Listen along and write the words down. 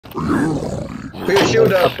Put your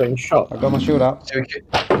shield up. I got my shield up. Shall we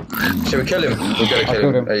kill him? We gotta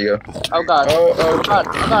kill him. There you go. Oh god. Oh god.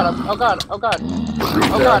 Oh god. Oh god. Oh god.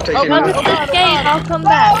 Oh god. Take Oh it god. out. Oh god. Escape, I'll come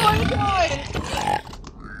back.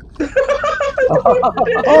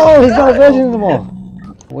 Oh, he's not a virgin anymore.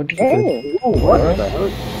 What did you do? Oh, what the hell?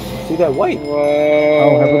 See that white?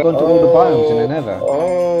 Oh, have we gone to all the biomes in the Nether?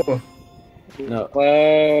 Oh. No.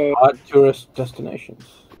 Odd tourist destinations.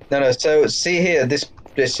 No. So see here, this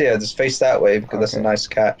here, just face that way because that's a nice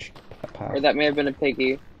catch. Or that may have been a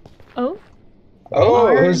piggy. Oh.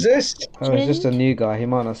 Oh, who's this? Oh, it's just a new guy. He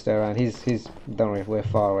might not stay around. He's. Don't worry, we're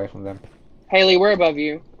far away from them. Haley, we're above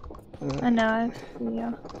you. I know, I see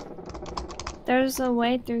you. There's a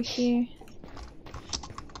way through here.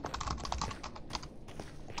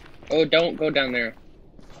 Oh, don't go down there.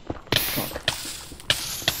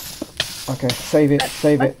 Okay, save it,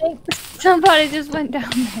 save it. Somebody just went down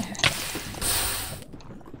there.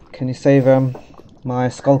 Can you save my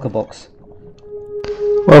skulker box?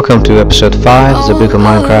 Welcome to episode 5, Zabooka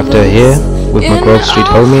Minecrafter here, with my Grove Street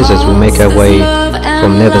homies as we make our way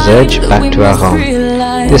from Nether's Edge back to our home.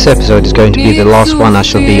 This episode is going to be the last one I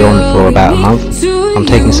shall be on for about a month. I'm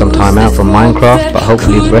taking some time out from Minecraft, but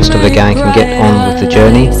hopefully the rest of the gang can get on with the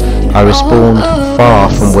journey. I respawned far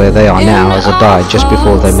from where they are now as I died just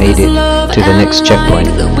before they made it to the next checkpoint.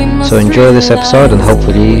 So enjoy this episode and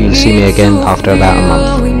hopefully you'll see me again after about a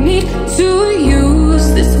month. We need to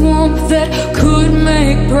use this warmth that could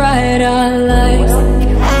make bright our lives.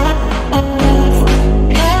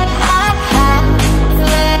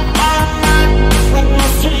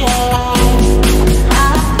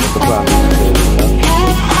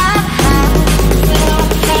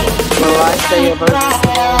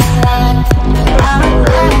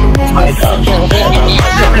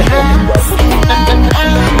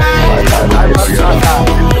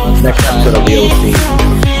 Next episode of the OC.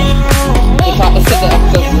 Let's hit the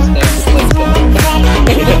episode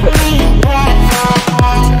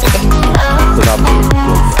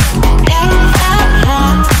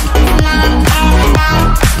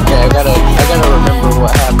Yeah, I gotta remember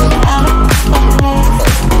what happened.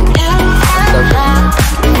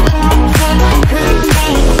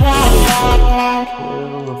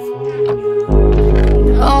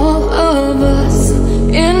 All of us,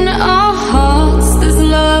 in our hearts, there's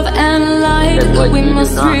love and light that we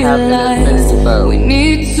must realize. We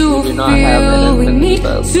need to feel, we need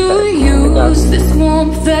to use this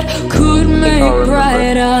warmth that could make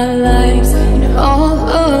bright our lives. And all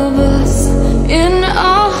of us, in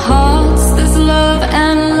our hearts, there's love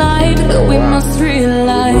and light that we must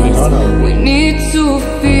realize. We need to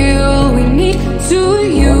feel, we need to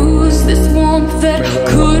use this warmth that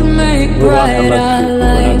could make bright our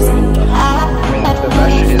lives. The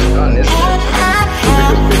mission is done, isn't it?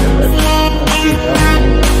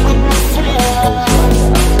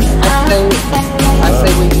 I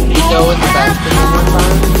say we go in the basket one more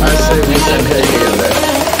time. I say we send Haley in there.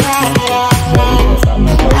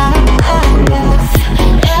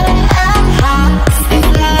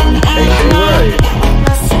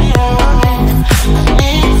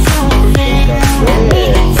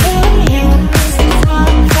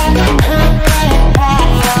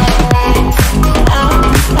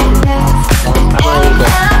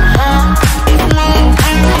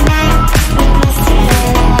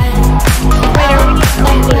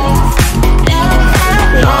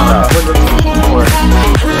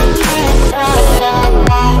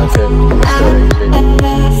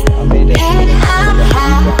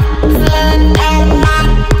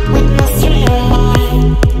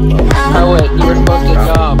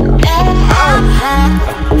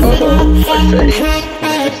 HaeShay,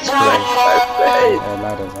 where are you?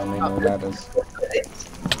 Ladders, I mean no ladders.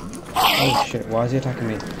 Oh shit, why is he attacking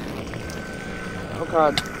me? Oh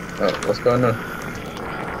god. Oh, what's going on?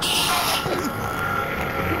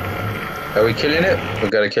 Are we killing it? We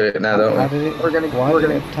gotta kill it now, don't we? Why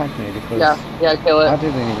did it attack me? Because Yeah, kill it. I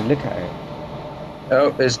didn't even look at it.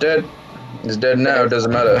 Oh, it's dead. It's dead now, it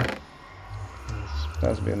doesn't matter.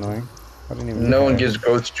 That's a bit annoying. I didn't even No one gives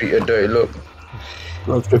Grove Street a dirty look.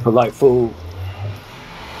 Grove Street for light fool.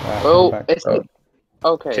 Oh, it's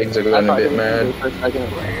okay. Kings are going a bit mad. I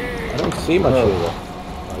don't see much of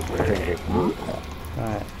it.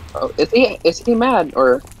 Right. Oh, is he mad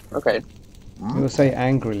or okay? We'll say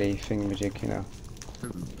angrily thingamajig, you know.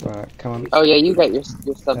 Right, come on. Oh yeah, you got your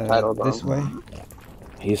subtitle wrong. This way.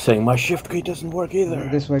 He's saying my shift key doesn't work either.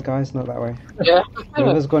 This way, guys, not that way. Yeah.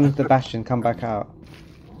 Whoever's gone into the bastion, come back out.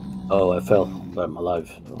 Oh, I fell, but I'm alive.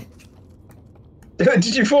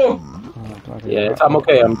 Did you fall? Oh, yeah, I'm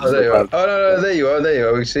okay. I'm there you are. Oh no, there you are. There you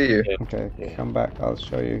are. We see you. Okay, come back. I'll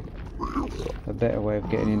show you. a better way of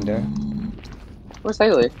getting in there. Where's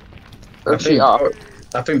Haley? Or I is she off?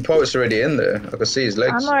 think Poet's already in there. I can see his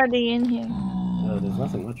legs. I'm already in here. No, there's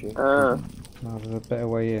nothing much here. No, there's a better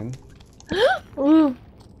way in. Ooh.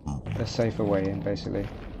 A safer way in, basically.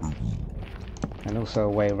 And also a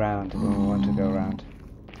way around when we want to go around.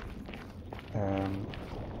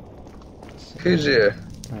 Who's here?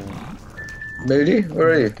 Moody? Where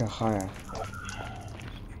are you? Go higher.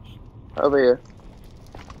 Over here.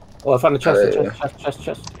 Oh, I found a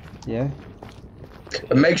chest. Yeah?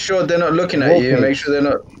 And make sure they're not looking at you. Make sure they're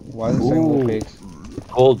not. Why is it saying war pigs?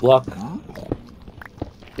 Gold block.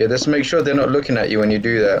 Yeah, just make sure they're not looking at you when you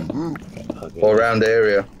do that. Okay. Or around the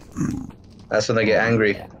area. That's when they get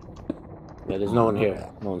angry. Yeah, there's no one here.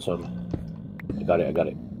 No one saw me. I got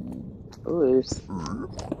it. Ooh, there's...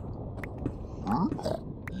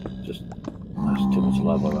 Just there's too much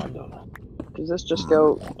lava around though. Does this just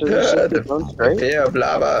go... Does this just keep going straight? Yeah,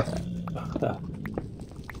 lava.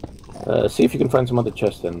 See if you can find some other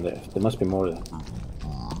chests in there. There must be more there.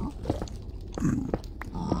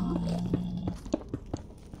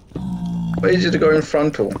 Why did you go in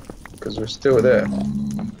frontal? Because we're still there.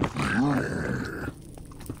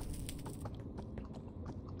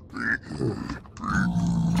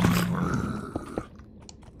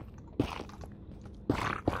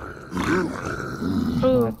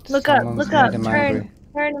 Ooh, look up, Someone's look up, made him turn angry.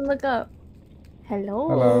 and look up. Hello.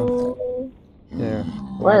 Hello. Yeah.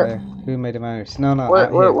 Where? There. Who made him angry? No, no. Where,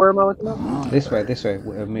 out here. where am I looking up? This way.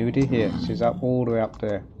 Moody here. She's up all the way up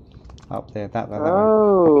there. Up there. That way.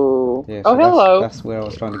 Oh. Yeah, Oh, hello. That's where I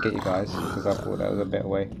was trying to get you guys, because I thought that was a better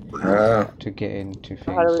way to get into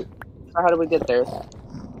things. How do we get there?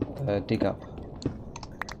 Dig up.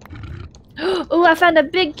 Ooh, I found a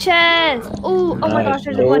big chest. Ooh, oh my gosh,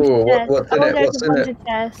 there's a bunch of chests. What's in it? What's in it?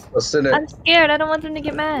 What's in it? I'm scared. I don't want them to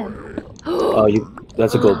get mad. Oh,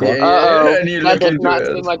 that's a gold block. Uh-oh. and you That look does into not it.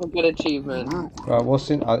 seem like a good achievement. Right, what's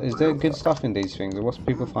in? Is there good stuff in these things? What's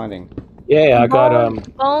people finding? Yeah, I got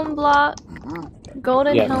bone block,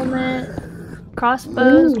 golden helmet,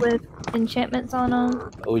 crossbows with enchantments on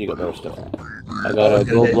them. Oh, you got better stuff. I got a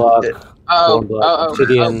gold block.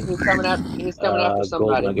 Obsidian. He's coming after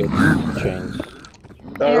somebody. Gold nugget, chains.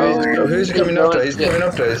 Who's coming after? He's coming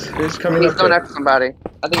after us. Who's coming He's after? going after somebody.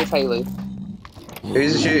 I think it's Haley.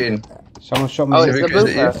 Who's shooting? Someone shot me. Oh, it's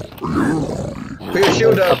Zabooka, Zabooka. Put your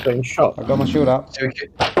shield up. Shot. I got my shield up. Should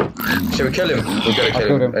we kill him? We gotta kill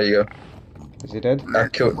killed him. There you go. Is he dead? I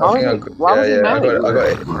killed. Why was he I mad got at it. I got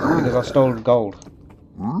it. Because I stole gold.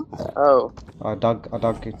 Oh. I dug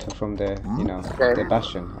it from the, the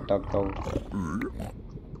bastion. I dug gold.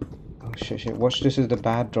 Oh shit. Watch, this is the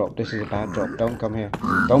bad drop. This is a bad drop. Don't come here.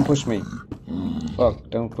 Don't push me. Fuck,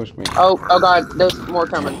 don't push me. Oh god, there's more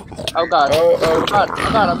coming. Oh god. Oh god.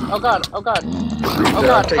 Oh god. Oh god. Oh god. Oh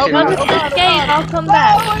god. taking Oh him. god. Once it's escape, I'll come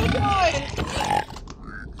back.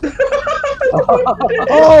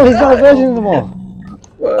 Oh, he's not a virgin anymore.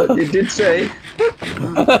 Well, you did say.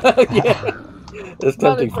 Yeah. It's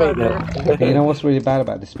tempting fate now. Okay, you know what's really bad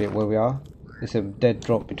about this bit where we are? It's a dead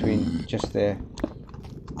drop between just there.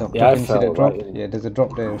 Yeah, I see fell the drop? right in. Yeah, there's a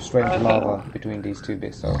drop there, straight into lava between these two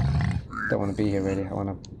bits, so don't want to be here really. I want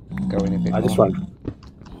to go in a bit I just more. run.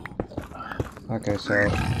 Okay, so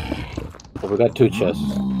But we got 2 chests.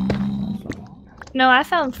 No, I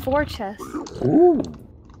found 4 chests. Ooh.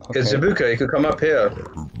 Because Zabooka, you could come up here.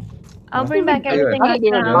 I'll bring back everything I I didn't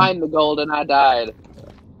even found. mine the gold and I died.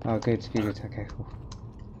 oh, good. Okay, cool.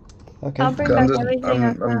 Okay, I'll bring back everything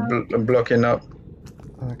I found. I'm blocking up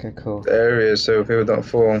okay, cool. the area so people don't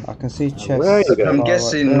fall. I can see chests. Where are you going? I'm far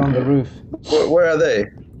guessing- they're on the roof. Where are they?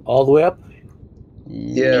 All the way up?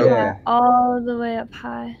 Yeah. All the way up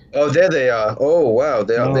high. Oh, there they are. Oh, wow.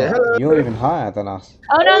 They are No, there. Hello. you're even higher than us.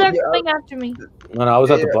 Oh no, they're yeah. coming after me. No, I was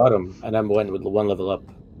at the Yeah. bottom, and then went with 1 level up.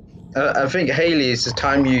 I think Haley, it's the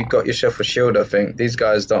time you got yourself a shield. I think these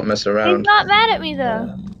guys don't mess He's around. not mad at me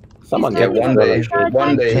though. Someone He's Yeah, get not one this day. woman shade.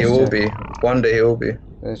 One day he will Chester. be. One day he will be.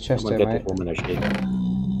 There's a chest Someone there, get mate. this woman a shade.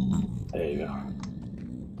 There you go.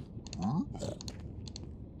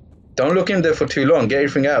 Don't look in there for too long. Get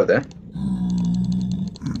everything out of there.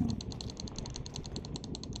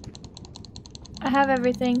 I have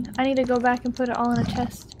everything. I need to go back and put it all in a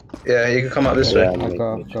chest. Yeah, you can come up this Yeah, way. I've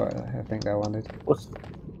got it. I think I wanted.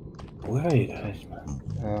 Where are you guys,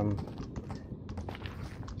 man?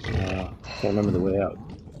 Can't remember the way out.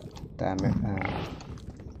 Damn it.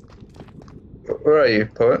 Where are you,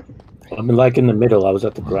 poet? I'm like in the middle. I was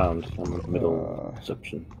at the ground. I'm in the middle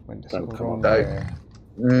section. Went this Don't all come wrong on. there.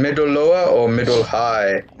 Middle lower or middle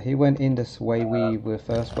high? He went in this way we were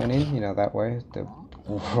first went in, that way. The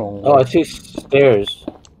wrong way. Oh, I see stairs.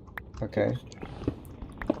 Okay.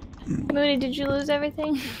 Moody, did you lose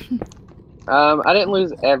everything? I didn't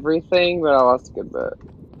lose everything, but I lost a good bit.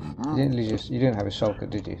 You didn't have a shulker,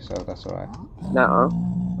 did you? So that's alright. Nuh-uh.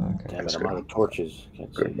 Okay. Damn it, I'm out of torches.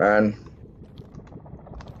 Can't see. Good man.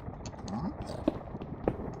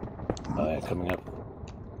 Oh yeah, coming up.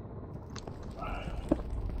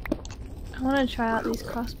 I want to try out these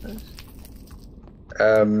crossbows.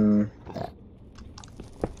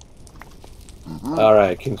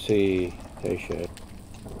 Alright, can see HaeShay.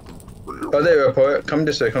 Oh, there you are, poet. Come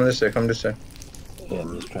this way, come this way, come this way. Yeah,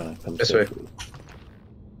 I'm just trying to come This way.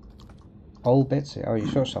 Old Betsy. Oh, you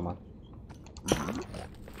shot someone.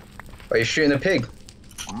 Are you shooting a pig?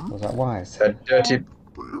 Was that wise? That dirty...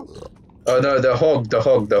 Oh no, the hog.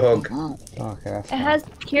 Oh, okay, that's It fine. has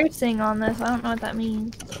piercing on this. I don't know what that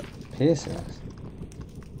means. Piercings.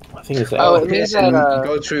 I think it's Oh, out. it means Piercing that,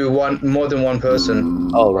 go through more than one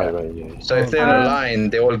person. Oh, right, yeah. So if they're in a line,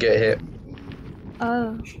 they all get hit.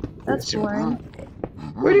 Oh, that's boring.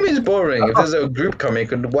 What do you mean it's boring? If there's a group coming, you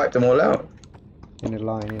could wipe them all out. In a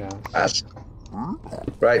line, you know. That's...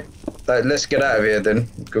 Right, let's get out of here then.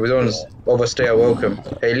 Because we don't overstay our welcome.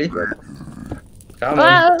 Haley? Come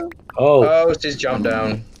on. Whoa! Oh, she's jumped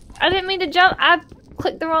down. I didn't mean to jump. I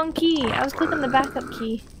clicked the wrong key. I was clicking the backup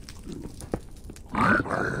key.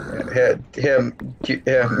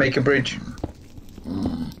 Here, make a bridge.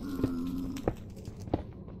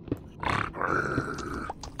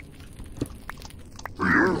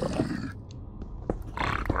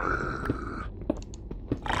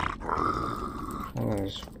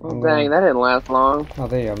 dang, that didn't last long. Oh,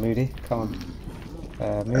 there you are, Moody. Come on.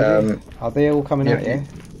 Moody, are they all coming out, yeah?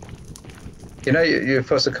 You know, you're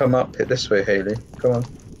supposed to come up this way, Haley. Come on.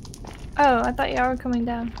 Oh, I thought y'all were coming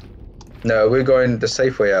down. No, we're going the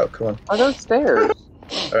safe way out. Come on. Are those stairs?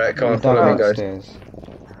 Alright, come on, follow me, guys.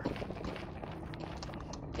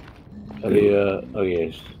 Oh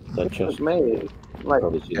yes, that chest. Maybe. Like,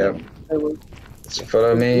 Probably see Yeah. that.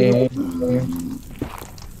 Follow me.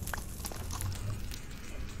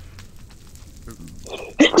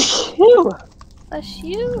 Bless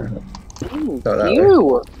you. Not that way.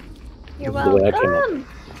 You. You're This is the way I came up. welcome.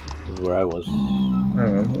 This is where I was.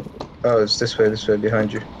 Oh, it's this way,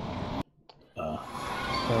 behind you. So,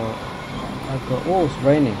 I've got... Oh, it's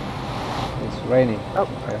raining. It's raining. Oh,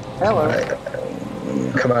 Okay. hello.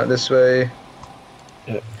 Come out this way.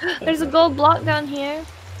 There's a gold block down here.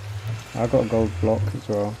 I've got a gold block as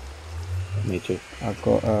well. Me too. I've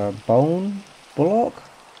got a bone block.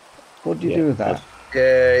 What do you do with that?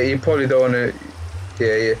 Yeah, you probably don't want to...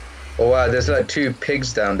 Yeah. Oh wow, there's like 2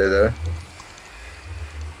 pigs down there though.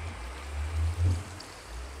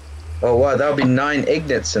 Oh wow, that'll be 9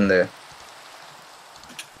 ignites in there.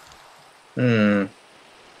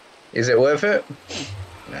 Is it worth it?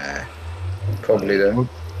 Nah. Probably though.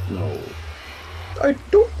 No. I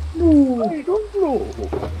don't know.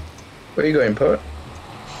 Where are you going, Poet?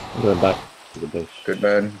 I'm going back to the base. Good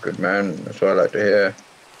man. That's what I like to hear.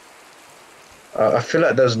 I feel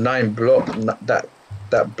like those 9 block,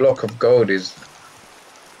 that block of gold is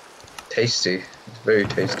tasty. It's very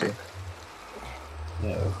tasty.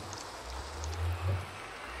 No.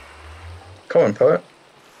 Come on, Poet.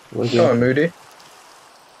 What's Come on, Moody.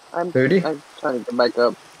 Moody? I'm trying to get back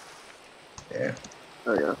up. Yeah.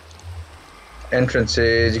 There we go.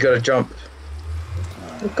 Entrances. You gotta jump.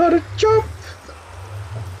 You gotta jump.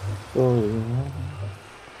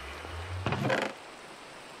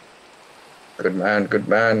 Good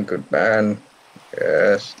man.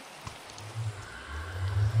 Yes.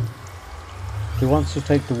 He wants to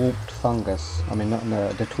take the warped fungus. I mean, not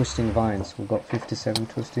the twisting vines. We've got 57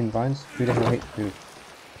 twisting vines. Who the hell hit who?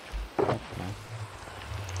 Okay.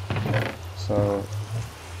 So...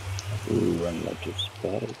 Ooh, run like it's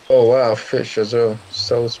bad. Oh wow, fish as well.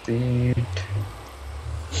 Soul speed.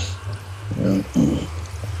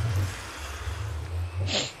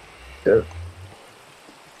 Yep.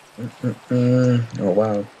 Oh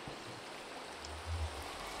wow.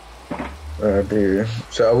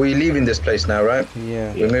 So are we leaving this place now, right?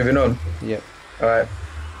 Yeah. We're moving on. Yep. Alright.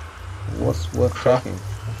 What's worth taking?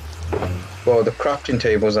 Well, the crafting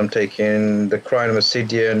tables I'm taking, the crying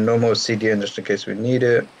obsidian, normal obsidian just in case we need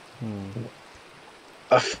it.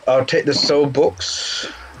 I'll take the soul books.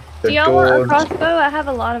 Do y'all want a crossbow? I have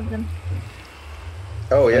a lot of them.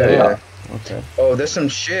 Oh yeah. Okay. Oh, there's some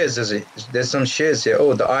shears, there's some shears here.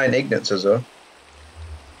 Oh, the iron ignites as well.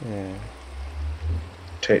 Yeah.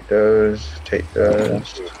 Take those.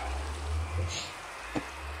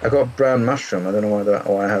 I got brown mushroom. I don't know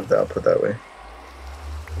why I have that. I'll put that way.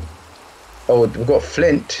 Oh, we've got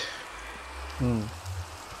flint.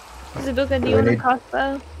 Zabooka, do you want a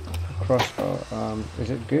crossbow? Crossbow. Is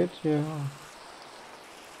it good? Yeah.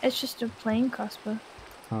 It's just a plain crossbow.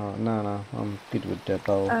 Oh, no, I'm good with the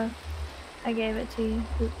bow. Oh, I gave it to you.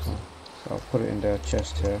 Oops. Oh, so I'll put it in the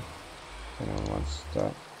chest here. Anyone wants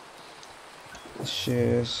that? The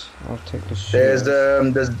shears. I'll take the shears.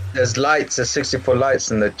 There's lights. There's 64 lights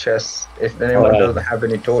in the chest. If anyone doesn't have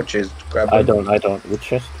any torches, grab them. I don't. Which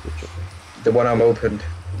chest? The one I'm opened.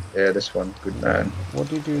 Yeah, this one. Good man. What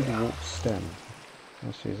do you do with the wood stem?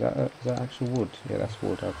 Let's see, is that actual wood? Yeah, that's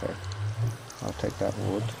wood. Okay. I'll take that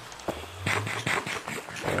wood.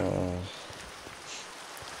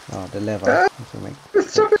 Oh, the lever.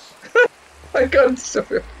 Sorry. I can't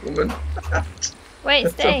stop it, woman. Wait,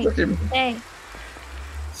 stay.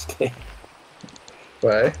 Stay.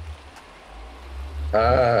 Why?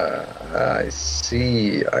 Ah, I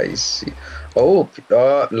see. Oh,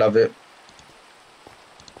 love it.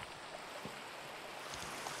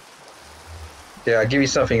 Yeah, I'll give you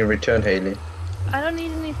something in return, Haley. I don't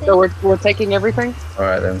need anything. So we're taking everything?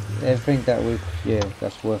 Alright then. Everything that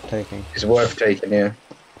that's worth taking. It's worth taking, yeah.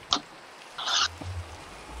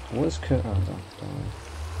 What's cut? Oh, don't.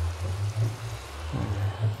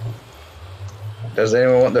 Does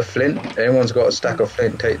anyone want the flint? Anyone's got a stack of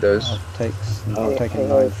flint, take those. I'm taking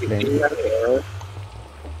 9 flint.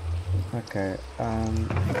 Okay,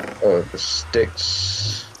 Oh, the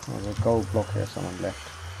sticks. oh, there's a gold block here, someone left.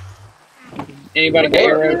 Anybody What get do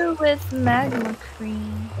you arrows? do with magma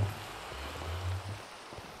cream?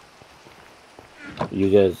 You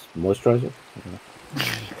guys moisturize it?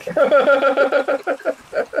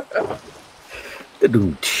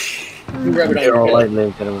 You grab it on They're all your light head.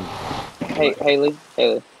 names, gentlemen. Hey, Haley.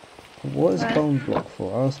 What is bone block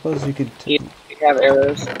for? I suppose you could. You have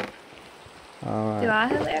arrows? Alright. Do I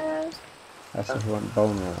have arrows? That's if you want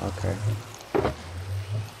bone meal. Okay.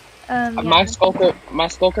 Yeah. My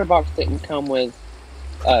skulker box didn't come with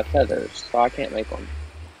feathers, so I can't make one.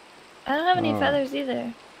 I don't have any Oh. feathers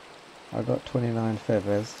either. I got 29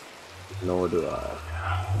 feathers. Nor do I.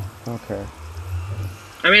 Okay.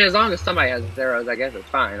 I mean, as long as somebody has arrows, I guess it's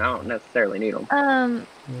fine. I don't necessarily need them.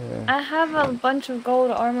 Yeah. I have a bunch of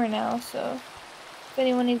gold armor now, so if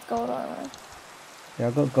anyone needs gold armor. Yeah,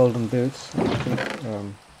 I got golden boots. I think,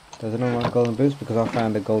 does anyone want golden boots? Because I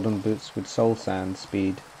found the golden boots with soul sand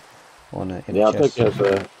speed on it in I'll the chest. take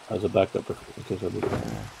it as a backup in case I do.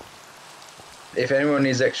 If anyone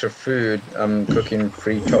needs extra food, I'm cooking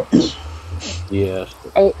 3 chops. Yes.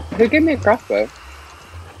 Oh, who gave me a crossbow?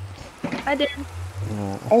 I did.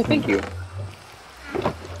 Oh, thank you.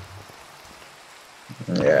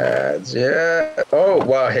 Yeah. Oh,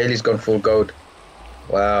 wow, Haley's gone full gold.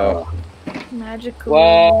 Wow. Magical.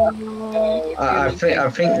 Wow. I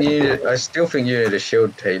still think you need a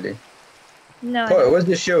shield, Haley. No, Oh, where's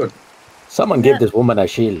the shield? Someone give this woman a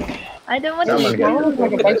shield. I don't want Someone to get Oh, it.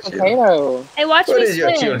 like a baked potato. Hey, watch What me is your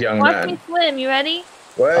swim. shield, young Watch man? me swim. You ready?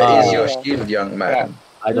 Where is your Yeah. shield, young man?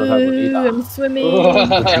 I don't have one Ooh, either. I'm swimming.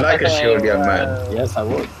 Would you like a shield, young man? Yes, I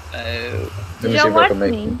would. Let me Did see y'all if I watch can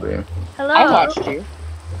make me? it for you. Hello. I watched you.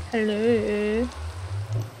 Hello.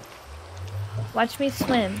 Watch me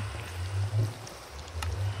swim.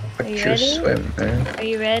 Are you Watch you ready? swim, man. Are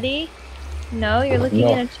you ready? No, you're looking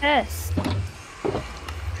No. in a chest.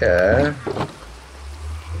 Yeah.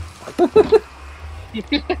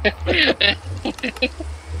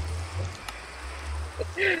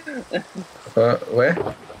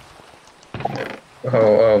 Where?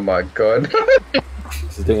 Oh my god.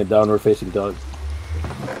 She's doing a downward facing dog.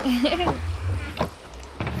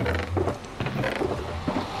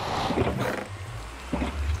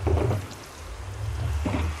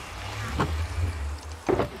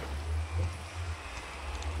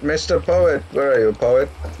 Mr. Poet, where are you, Poet?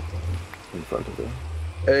 In front of her.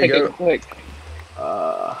 There you Take a go. quick.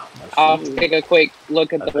 My I'll shield. take a quick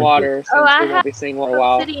look at the Thank you. water since Oh, I we won't have be seeing one in a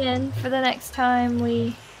while. obsidian for the next time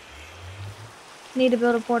we need to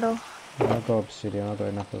build a portal. I've got obsidian. I've got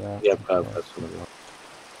enough of that. Yep, that's what I want.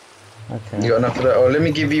 Okay. You got enough of that? Oh, let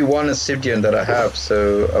me give you 1 obsidian that I have,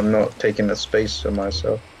 so I'm not taking the space for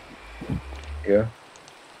myself. Yeah.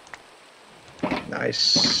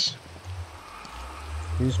 Nice.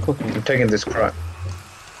 Who's cooking? I'm taking this crap.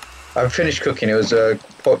 I've finished cooking. It was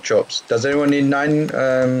pork chops. Does anyone need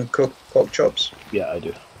 9 cooked pork chops? Yeah, I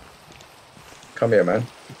do. Come here, man.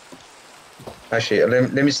 Actually,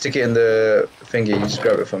 let me stick it in the thingy. You just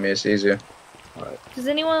grab it for me. It's easier. Alright. Does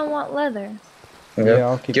anyone want leather? Yeah,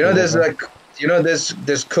 I'll keep Do you know the there's leather.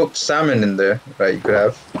 there's cooked salmon in there, right? You could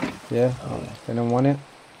have. Yeah. Anyone want it?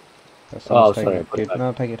 That's Oh, someone's taking sorry, it. put it Good. back.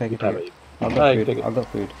 No, take it. Have it. I've got Alright, food. take it. I've got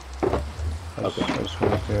food. I just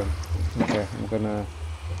wanted to. Okay, I'm gonna.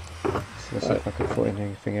 Let's see if I can put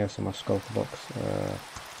anything else in my sculptor box.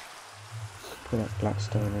 Put that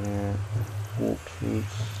blackstone in there. Warped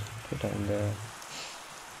roots. Put that in there.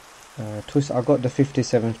 Twist. I got the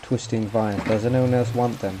 57 twisting vines. Does anyone else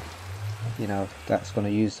want them? You know, that's gonna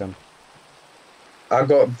use them. I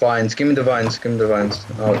got vines. Give me the vines. Give me the vines.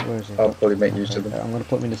 I'll probably make use of them. I'm gonna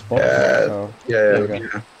put them in this box. So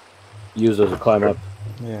Yeah. Use those to climb up.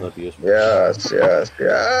 Yeah.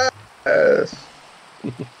 Yes.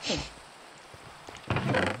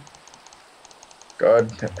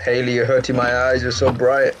 God, Haley, you're hurting my eyes. You're so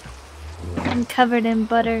bright. I'm covered in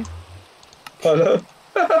butter. Hello.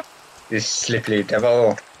 You slippery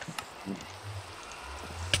devil.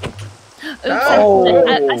 Oops,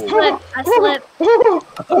 I slipped.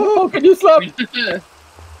 Oh, can you slap?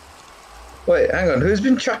 Wait, hang on. Who's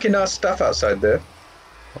been chucking our stuff outside there?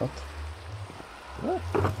 What?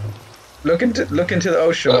 Look into the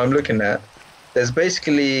ocean. I'm looking at. There's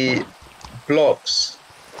basically blocks.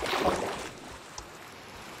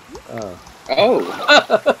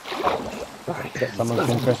 Someone's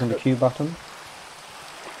been pressing the Q button.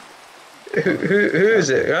 Who is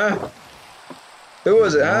it? Huh? Who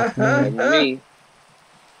was it? Huh? Me.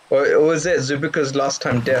 Or was it Zabooka's last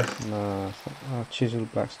time death? No. Chisel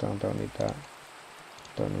blackstone. Don't need that.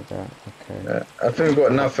 Okay. I think we've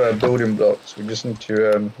got enough building blocks. We just need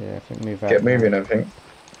to yeah, I think get moving. I think.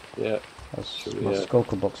 Yeah. My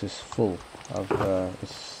skulker box is full.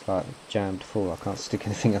 It's like jammed full. I can't stick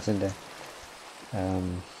anything else in there.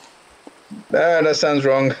 That sounds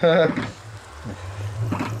wrong.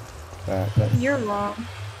 You're wrong.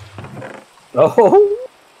 Oh.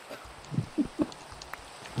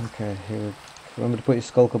 Okay. Here. Remember to put your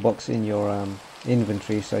skulker box in your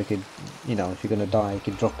inventory, so you could, you know, if you're gonna die, you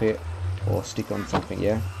could drop it or stick on something.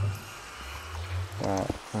 Yeah.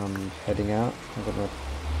 I'm heading out. I'm gonna.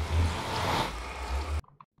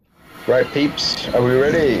 Right, peeps, are we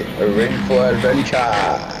ready? Are we ready for adventure?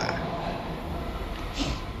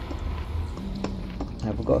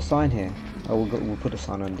 Have we got a sign here? Oh, we'll put a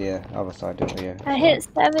sign on the other side, don't we? Yeah. I hit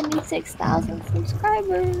 76,000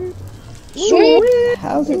 subscribers.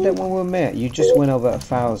 How's it that when we met, you just went over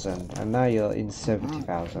 1,000 and now you're in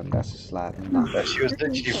 70,000? That's just like nuts. She was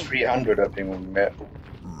literally 300, I think, when we met.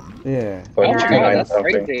 Yeah. That's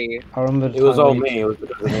crazy. I remember it was all me. It was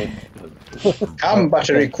because of me. Come,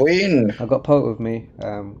 Buttery Queen. I got Poet with me.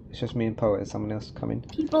 It's just me and Poet and someone else coming.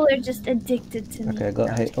 People are just addicted to me. Okay, I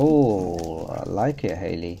got Oh, I like it,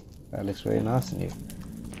 Haley. That looks very nice on you.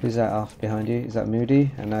 Who's that off behind you? Is that Moody?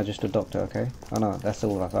 And now just a doctor, okay? Oh no, that's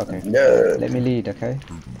all of us, okay. Yeah. Let me lead, okay?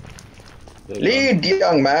 Lead,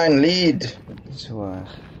 young man, lead. So,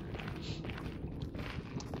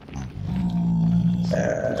 so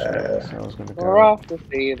I was gonna go. We're off to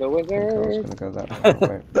see the I was wizard. gonna go that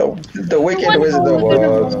way. The wicked Wizard of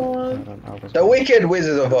Oz. The wicked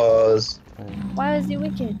Wizard of Oz. Why is he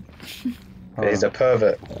wicked? He's a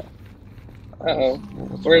pervert. Uh-oh.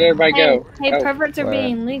 Where'd everybody go? Hey, perverts are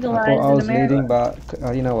being legalized I thought I was in America. leading,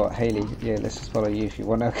 but you know what, Haley? Yeah, let's just follow you if you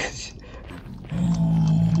want to.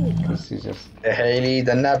 Because she's just. Haley,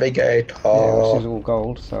 the navigator. Yeah, well, she's all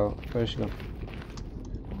gold, so where's she gone?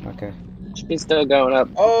 Okay. She's still going up.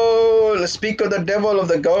 Oh, let's speak of the devil of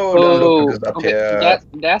the gold. Oh, Look up okay. here.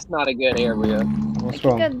 That's not a good area. What's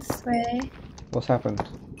wrong? Good this way. What's happened?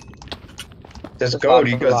 There's gold.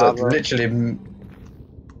 You guys are literally.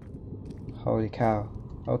 Holy cow.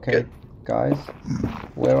 Okay, guys.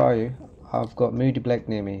 Where are you? I've got MoodyBlake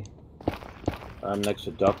near me. I'm next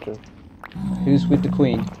to Doctor. Who's with the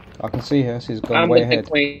Queen? I can see her. She's gone I'm way with ahead. the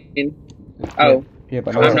queen. Yeah, Oh. yeah,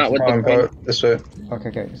 but I'm not with the Queen. This way.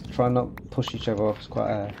 Okay. Try not push each other off. It's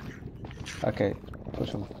quite. Okay, push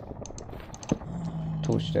them.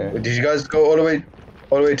 Torch there. Did you guys go all the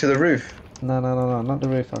way to the roof? No, not the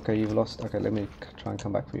roof. Okay, you've lost. Okay, let me try and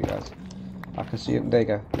come back for you guys. I can see you. There you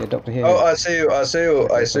go. Yeah, Doctor here. Oh, I see you.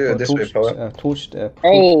 This way, Poet. Torched.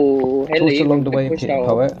 Oh, torch Haley, along the you way, pushed Pit out.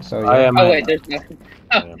 Poet. So I yeah. am. Oh wait, there's nothing.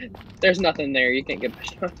 Oh, there's nothing there. You can't get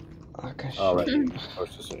pushed on. Okay. All right.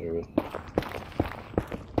 Where's this area?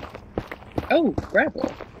 Oh,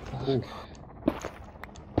 gravel. This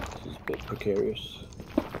is a bit precarious.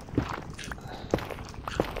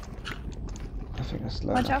 I think that's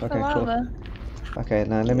low. Watch out for Okay, lava. cool. Okay,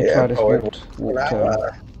 now let me try this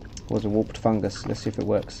warped fungus. Let's see if it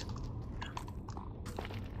works.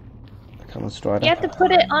 Come on, Strider. You have to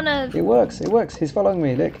put it on a... It works. He's following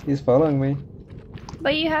me. Look, he's following me.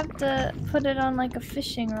 But you have to put it on like a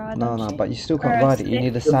fishing rod. No, don't you? but you still Or can't a ride it. You stick.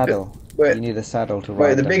 need a saddle. Wait. You need a saddle to ride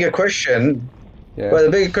Wait, the them. bigger question. Yeah. Well, the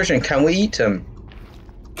bigger question: can we eat them?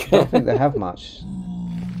 I don't think they have much.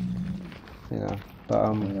 You know,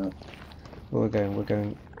 but where we're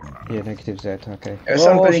going. Yeah, negative Z, okay.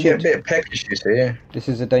 Somebody get a bit peckish, you see. This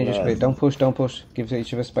is a dangerous bit. Don't push, don't push. Give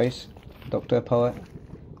each other space. Doctor, poet.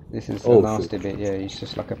 This is a nasty bit, yeah, he's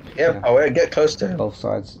just like a... Yeah, poet, get close to him. Both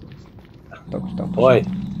sides. Doctor, don't push. Boy.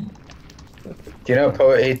 Do you know,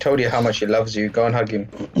 poet, he told you how much he loves you. Go and hug him.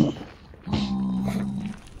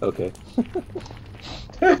 Okay.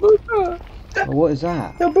 What is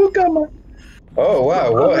that? Zabooka, man. Oh,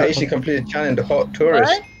 wow, what? HaeShay completed challenge the hot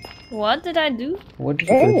tourist. What did I do? What did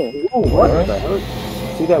you do? Oh, what the hell?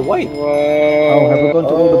 See that white? Whoa. Oh, have we gone to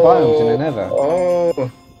all the biomes in the Nether?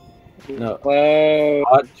 Oh. No. Whoa.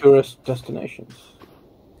 Hot tourist destinations.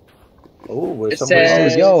 Oh, where's somebody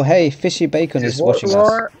says- else? Yo, hey, Fishy Bacon is watching us.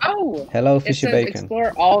 Explore. Oh. Hello, It Fishy says Bacon.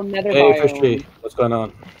 explore all Nether Hey, biomes. Fishy, what's going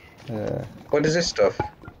on? What is this stuff?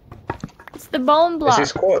 It's the bone Is block.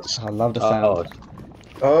 this quartz? I love the sound.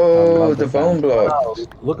 Oh, love the the bone sound. block.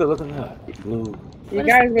 Look at that. Blue. You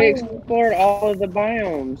guys, we explored all of the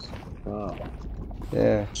biomes. Wow.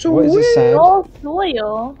 Yeah. So What is this sound? Soul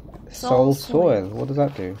soil. Soul soil. What does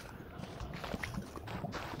that do?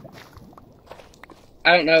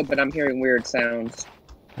 I don't know, but I'm hearing weird sounds.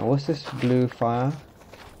 And what's this blue fire?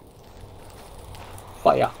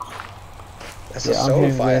 Fire. That's a Yeah, I'm soul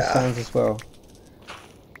hearing weird fire. sounds as well.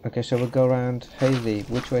 Okay, shall we go around? Hayley,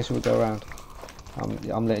 which way should we go around?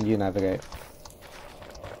 I'm letting you navigate.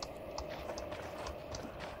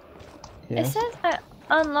 It Yeah. says I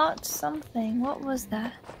unlocked something. What was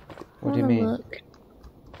that? What do you I wanna mean? Look.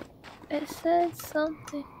 It said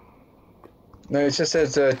something. No, it just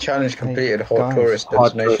says challenge completed, Hey, hot guys. tourist Hot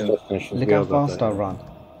tourist destination. destination. Look Yeah, how about fast that. I run.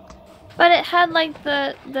 But it had like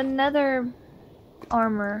the nether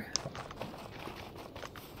armor.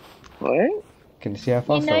 What? Can you see how You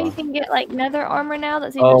fast know I you run? can get like nether armor now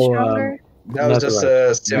that's even Oh, stronger. That was just Netherite.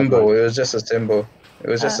 a symbol. Netherite. It was just a symbol. It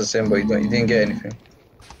was just a symbol. You didn't get anything.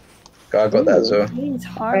 I got that as well. He's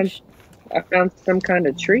harsh. I found some kind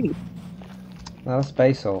of tree. No, that's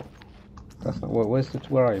basalt. That's not. Where's the?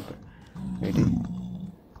 Where are you? Moody.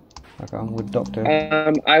 Okay, I'm with Doctor.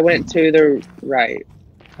 I went to the right.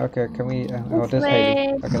 Okay, can we? Oh, Which there's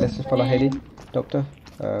Hayley. way? Okay, let's just follow Hayley. Doctor.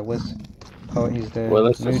 Where's? Oh, he's there. Well,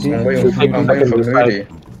 let's Moody. I'm Should we waiting, take I'm a waiting second for to decide Moody.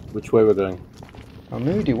 which way we're going? Oh,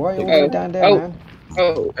 Moody, why are you all the Oh, way down there, oh. man?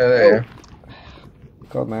 Oh, There.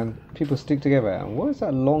 God, man, people stick together. And what is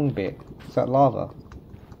that long bit? Is that lava?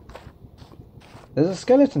 There's a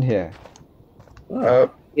skeleton here.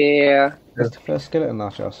 yeah. That's the first skeleton I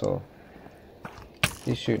saw.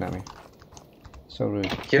 He's shooting at me. So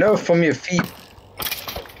rude. You know, from your feet.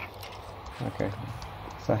 Okay.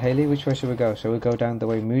 So Hayley, which way should we go? Shall we go down the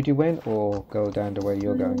way Moody went, or go down the way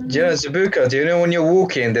you're going? Do you know, Zabooka, do you know when you're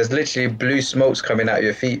walking, there's literally blue smokes coming out of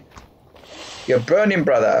your feet? You're burning,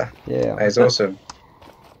 brother. Yeah. That is awesome.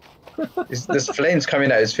 There's flames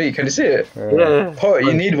coming out his feet. Can you see it? Yeah. Oh,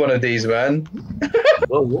 you need one of these, man.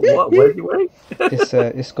 What? Where's he wearing?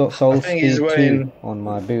 It's got soul I think he's speed 2 wearing- on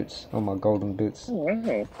my boots, on my golden boots. Oh,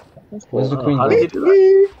 wow. Where's the queen? How gone? did you do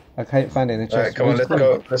that? I can't find it in the chest. Alright, come on, Where's let's the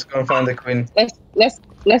go. Let's go and find the queen. Let's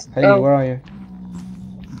Hayley, go. where are you?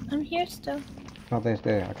 I'm here still. Oh,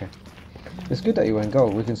 there. Okay. It's good that you went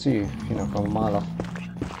gold. We can see you, from a mile off.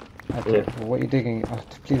 Okay. Yeah. Well, what are you digging?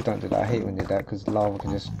 Please don't do that. I hate when you do that because lava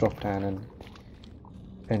can just drop down and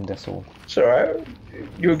end us all. It's alright.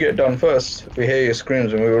 You'll get done first. We hear your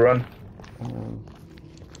screams and we will run.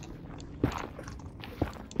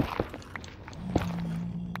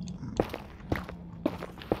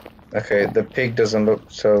 Okay, the pig doesn't look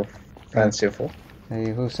so fanciful.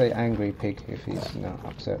 Hey, who'll say angry pig if he's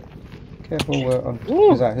upset? Careful, we're on.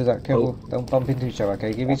 Who's that? Careful, don't bump into each other.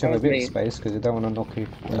 Okay, give each other a bit of space because you don't want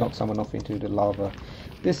to knock someone off into the lava.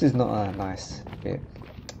 This is not a nice bit.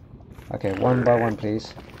 Okay, one by one,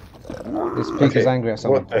 please. This pig is angry at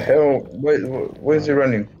someone. What the hell? Where's he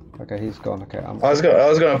running? Okay, he's gone. Okay, I was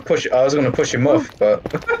gonna push him off, but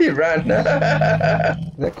he ran.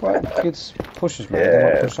 They're quite good pushers, man. They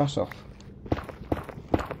might push us off.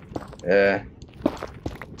 Yeah.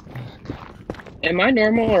 Am I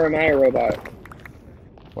normal or am I a robot?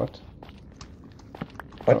 What?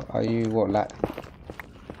 What? Oh, are you what?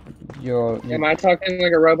 You're Am I talking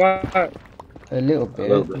like a robot? a little bit,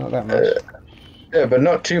 not that much. Yeah, but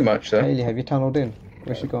not too much though. Hayley, have you tunneled in?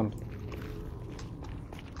 Where's she gone?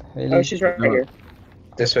 Hayley? Oh, she's right here.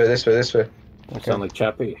 This way. Okay. Sound like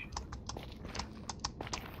Chappie.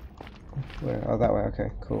 Where? Oh, that way. Okay,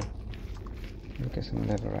 cool. Let me get some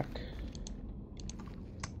netherrack.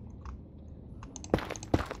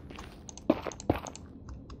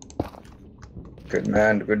 Good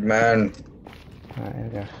man. Alright, here we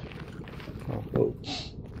go. Cool.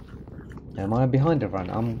 Am I behind everyone?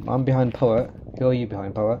 I'm behind Poet. Who are you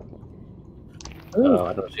behind, Poet? Oh,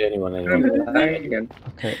 I don't see anyone anymore.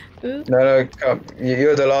 Okay. No, come.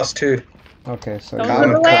 You're the last two. Okay, so Don't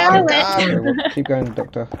go the way I went. okay, well, keep going,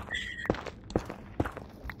 Doctor.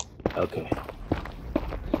 Okay.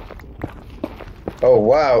 Oh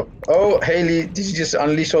wow! Oh, Haley, did you just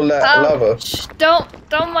unleash all that lava? Shh,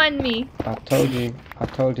 don't mind me. I told you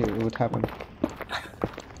it would happen.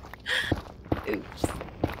 Oops.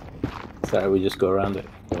 Sorry, we just go around it.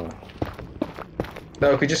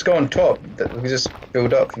 No, we could just go on top. We could just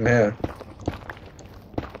build up from here.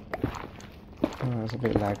 Oh, there's a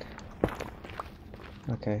bit lag.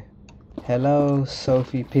 Okay. Hello,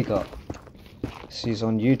 Sophie Pigott. She's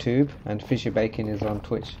on YouTube, and Fishy Bacon is on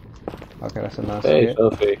Twitch. Okay, that's a nice Hey, bit.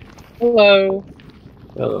 Sophie. Hello.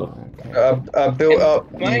 Hello. Okay. I built up.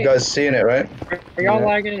 You guys seeing it, right? Are y'all Yeah.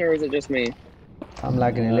 lagging or is it just me? I'm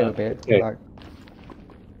lagging a little bit. Okay. Like,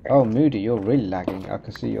 oh, Moody, you're really lagging. I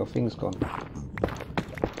can see your thing's gone.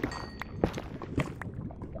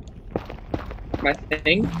 My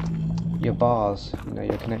thing? Your bars, you know,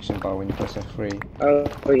 your connection bar when you press F3.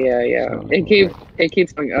 Oh yeah. It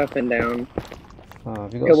keeps going up and down. Oh,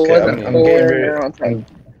 have you It got wasn't Skype? I'm four, getting rid- now it's like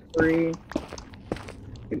 3.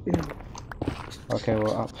 Okay,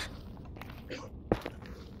 well, up.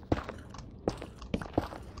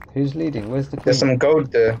 Who's leading? Where's the queen? There's some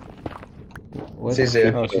gold there. Where's She's the-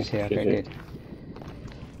 here. Oh, she's here. Okay, good.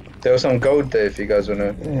 There was some gold there if you guys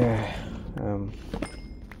wanna. Yeah.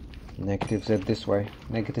 Negative Z this way.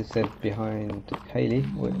 Negative Z behind Haley.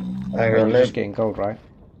 You're just getting gold, right?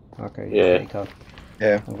 Okay. Yeah. Get gold.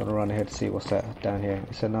 Yeah. I'm gonna run ahead to see what's that down here.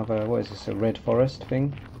 It's another. What is this? A red forest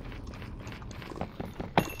thing?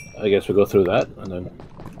 I guess we go through that and then.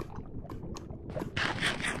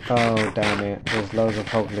 Oh, damn it. There's loads of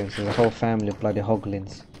hoglins. There's a whole family of bloody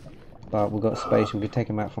hoglins. But we've got space. We can take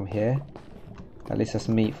them out from here. At least that's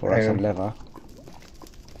meat for us and leather.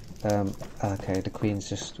 Okay, the queen's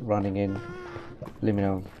just running in. Let me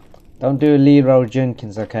know. Don't do Leroy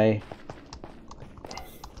Jenkins, okay?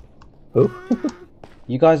 Who?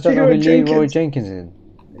 You guys don't know who Leroy Jenkins is?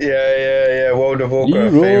 Yeah. World of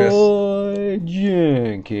Warcraft famous. Leroy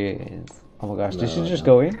Jenkins. Oh my gosh, did she just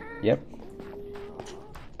go in? Yep.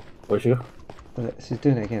 Where'd she go? She's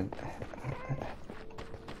doing it again.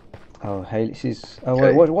 Oh, Haley, she's. Oh,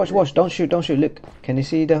 wait, watch! Don't shoot! Look, can you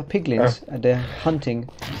see the piglins? They're hunting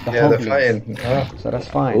the Yeah, they're hoglins. flying. So that's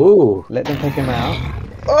fine. Ooh. Let them take him out.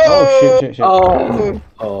 Oh, shit! Oh.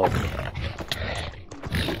 Oh.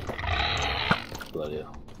 Bloody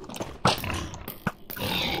hell.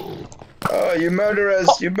 Oh, you murderers!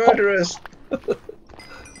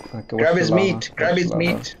 Okay, Grab his lava? meat! Grab Watch his the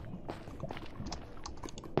lava. meat!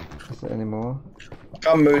 Is there any more?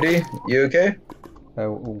 Come, Moody. You okay?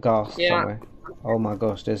 Gas Yeah. somewhere. Oh my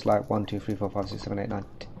gosh, there's like 1, 2, 3, 4, 5, 6, 7, 8, 9.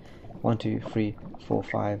 1, 2, 3, 4,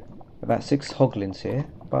 5. About 6 hoglins here,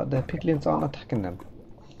 but the piglins aren't attacking them.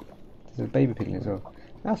 There's a baby piglin as well.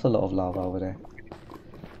 That's a lot of lava over there.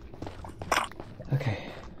 Okay.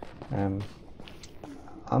 I'm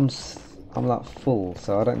like full,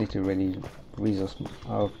 so I don't need to really resource.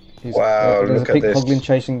 Oh, Wow, there's look a at big this. hoglin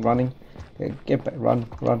chasing, running. Get back, run.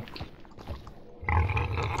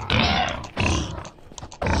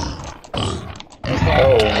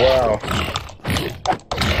 Oh wow!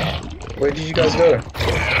 Where did you guys go?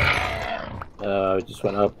 I just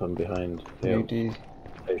went up and behind. Yeah.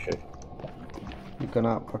 HaeShay. You've gone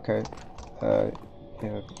up, okay.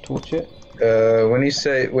 Yeah, torch it. When you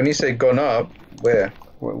say gone up, where?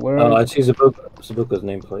 Where Oh, are I see Zabooka's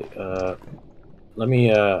nameplate. Let me.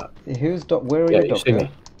 where are Yeah, you, you see Doctor?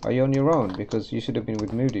 me. Are you on your own? Because you should have been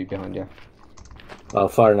with Moody behind you.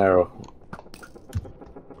 Fire and arrow.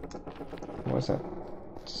 What's that?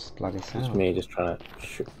 It's bloody sound. It's me just trying to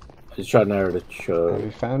shoot. Just trying to arrow to show. Have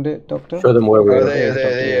you found it, Doctor? Show them where Oh, we're.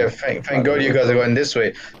 there. Thank God you guys are going this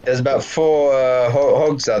way. There's about 4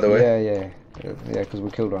 hogs out of the way. Yeah, because we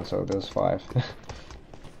killed one, so there was 5.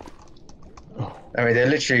 I mean, they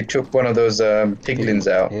literally took one of those piglins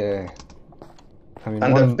out. Yeah. I mean,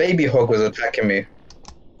 And the baby hog was attacking me.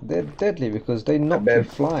 they're deadly because they knock you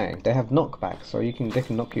flying. They have knockback, so they can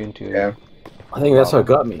knock you into. Yeah. I think that's what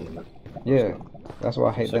got me. Yeah, that's why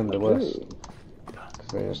I hate them the worst. Because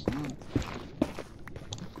they just.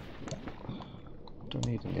 Don't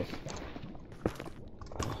need them yet.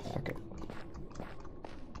 Oh, fuck it.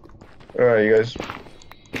 Alright, you guys.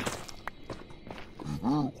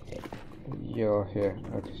 You're here.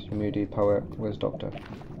 Okay, Moody, Poet. Where's Doctor?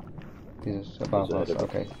 He's above us.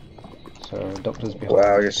 Okay. So Doctor's behind.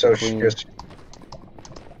 Wow, you're so Queen.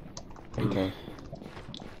 Okay.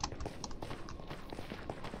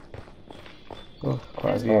 Oh,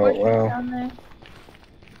 quite a There's a few. fortress wow. down there.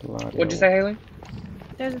 Bloody What'd you hell. say, Haley?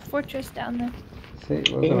 There's a fortress down there. See,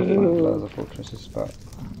 we're gonna find loads of fortresses, but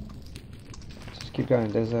just keep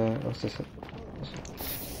going. There's a what's this?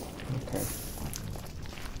 Okay.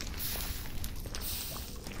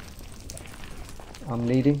 I'm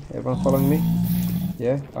leading. Everyone following me?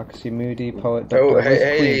 Yeah, I can see Moody, Poet, Doctor. Oh,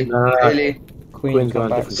 hey, Haley. Queen, come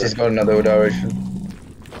back. She's got another direction.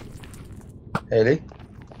 Haley?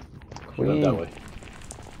 Queen. That way.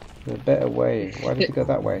 There's a better way. Why did you go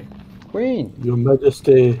that way? Queen! Your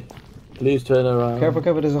Majesty, please turn around. Careful,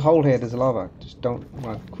 careful, there's a hole here, there's lava. Just don't...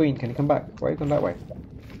 Well, Queen, can you come back? Why are you going that way?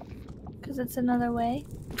 Because it's another way.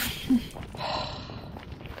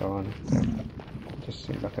 Go on. Just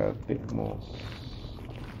seems like a bit more...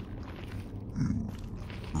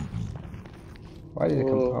 Why did it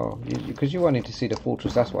come... Oh, because you wanted to see the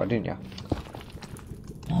fortress, that's why, didn't you?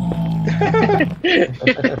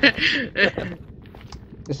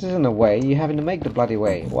 This isn't a way, you're having to make the bloody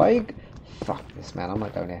way. Why you... Fuck this, man, I'm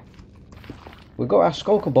not going there. We've got our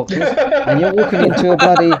skulker boxes, and you're walking into a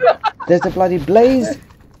bloody... There's a bloody blaze.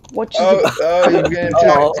 Watch you're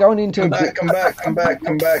going into come back. Come back.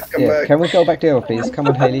 Can we go back there, please? Come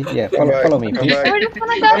on, Haley. Yeah, follow me, please. We're just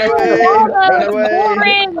gonna go to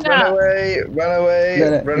the Run away.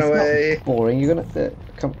 It's not boring. You're gonna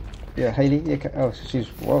come. Yeah, Haley. Yeah. Oh, she's.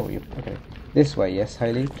 Whoa. Okay. This way, yes,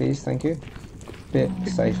 Haley. Please, thank you. Bit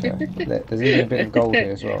safer. There's even a bit of gold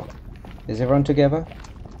here as well. Is everyone together?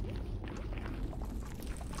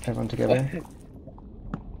 Everyone together?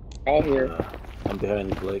 All here. I'm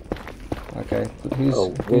behind Blake. Okay.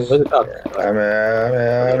 Who's it up? I'm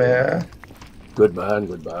here. Good man.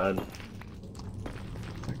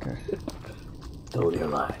 Okay. Totally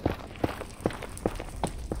alive.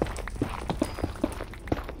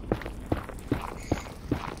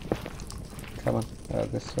 Come on.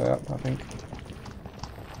 This way up, I think.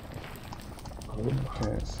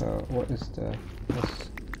 Okay, so what is the...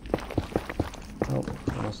 Oh,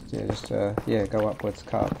 yeah, just, go upwards,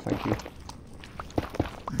 cart, thank you.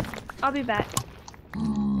 I'll be back.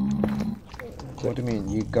 What do you mean?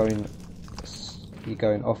 You going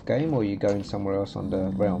off game, or you going somewhere else on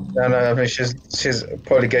the realm? No, I mean she's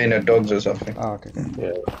probably getting her dogs or something. Oh, okay.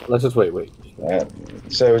 Yeah, let's just wait.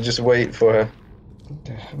 So just wait for her.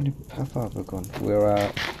 How far have we gone? We're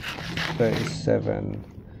at 37.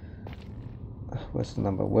 What's the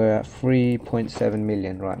number? We're at 3.7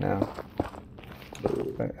 million right now.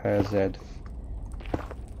 Z.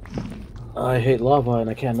 I hate lava and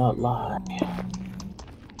I cannot lie.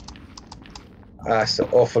 That's an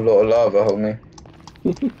awful lot of lava, homie.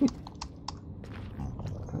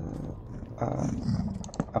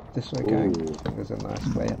 Up this way, gang. I think there's a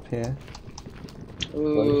nice way up here.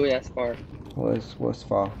 Ooh, that's far. What's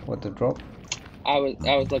far? What, the drop? I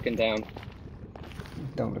was looking down.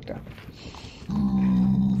 Don't look down.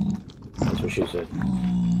 That's what she said.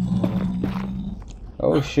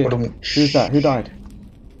 Oh shit! Who's that? Who died?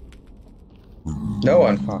 No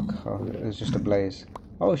one. Fuck! Oh, it was just a blaze.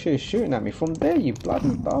 Oh shit! He's shooting at me from there, you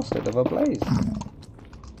bloody bastard of a blaze!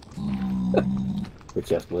 Good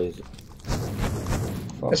chest blaze.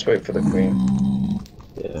 Let's wait for the queen.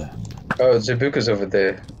 Yeah. Oh, Zabooka's over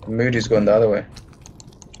there. Moody's going the other way.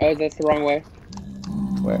 Oh, that's the wrong way.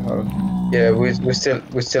 Wait, hold on. Yeah, we're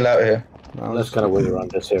still out here. No, let's kind of wait around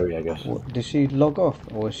this area, I guess. What, did she log off,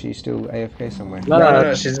 or is she still AFK somewhere?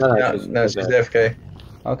 No, she's AFK.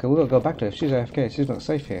 Okay, we gotta go back to her. If she's AFK, she's not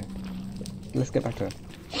safe here. Let's get back to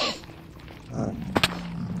her.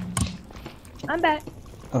 I'm back.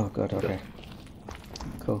 Oh god, okay.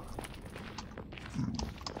 Cool.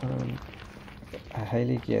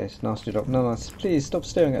 Haley, yes, nasty drop. No, please stop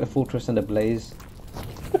staring at the fortress and the blaze.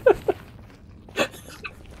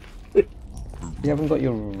 You haven't got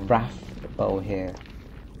your wrath bow here.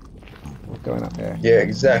 We're going up there. Yeah,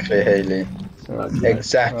 exactly, Haley. So,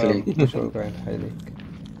 exactly. That's where we're going, Haley.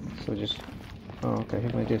 So just... Oh, okay, who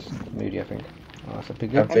made this? Moody, I think. Oh, that's a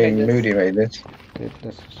big I think Moody made this. Good,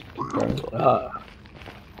 let's just keep going.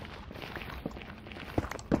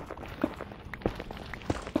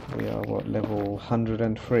 We are, what, level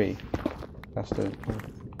 103? That's the...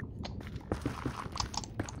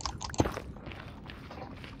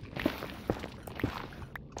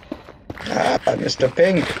 Mr.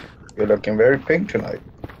 Pink, you're looking very pink tonight.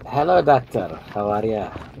 Hello, Doctor. How are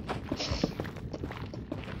ya?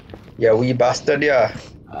 Yeah, wee bastard, yeah.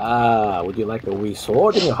 Would you like a wee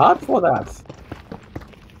sword in your heart for that?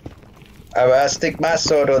 I will stick my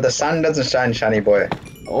sword where the sun doesn't shine, shiny boy.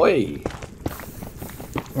 Oi!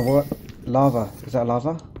 What? Lava? Is that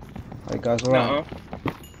lava? Are you guys alright?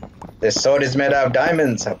 This sword is made out of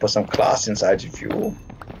diamonds. I put some class inside you, fuel.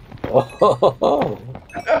 Oh.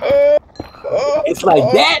 It's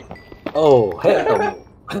like that? Oh, hell no.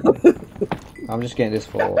 I'm just getting this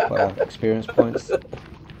for experience points.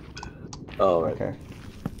 Oh, right. Okay.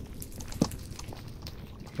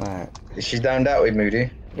 Right. She's down that way, Moody.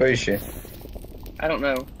 Where is she? I don't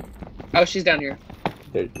know. Oh, she's down here.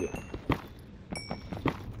 There you go.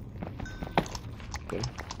 Okay.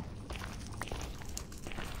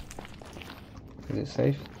 Is it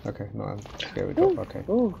safe? Okay, no, I'm scared. Okay.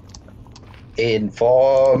 Ooh.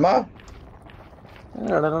 Informer. Take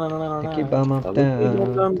your bum up down.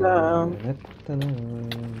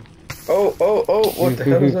 Oh, what the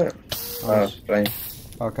hell is that? Oh, plane.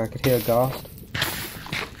 Okay, I could hear a ghast.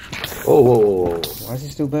 Oh, whoa. Why is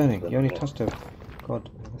it still burning? You only touched it. God,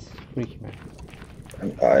 that's freaky, man.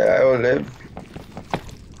 And I will live.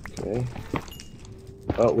 Okay.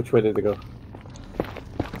 Oh, which way did it go?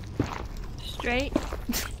 Straight.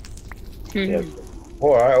 Yes.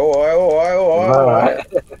 Alright.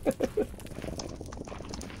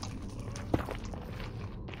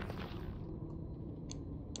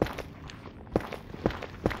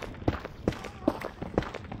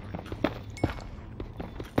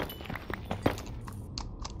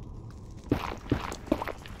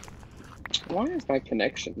 Why is my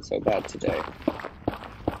connection so bad today?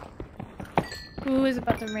 Ooh, it's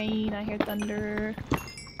about to rain. I hear thunder.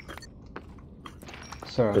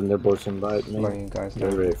 Sorry. Thunderbolts invite me. Slowing you guys They're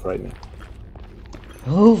down. very frightening.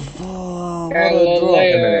 Oh, what a drop!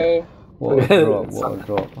 Galileo. What a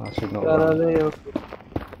drop! I should not run.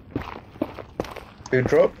 Who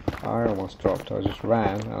dropped? I almost dropped. I just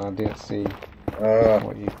ran and I didn't see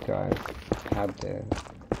what you guys had there.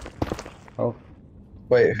 Oh.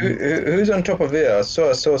 Wait, who's on top of here? I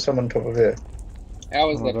saw someone on top of here. I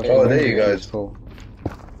was the gosh, third. Oh, my there you inventory guys. is full.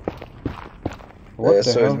 What the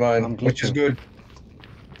So hell? is mine, I'm which is glitching. good.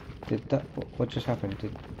 Did that? What just happened?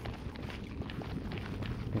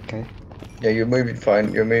 Okay. Yeah, you're moving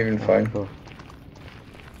fine. You're moving fine. Cool.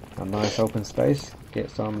 A nice open space.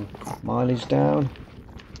 Get some mileage down.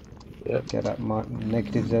 Yep. Get that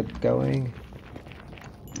negative Z going.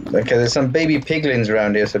 Okay, there's some baby piglins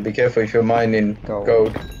around here, so be careful if you're mining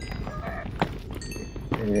gold.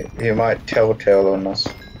 He might telltale on us.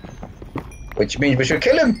 Which means we should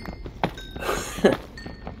kill him!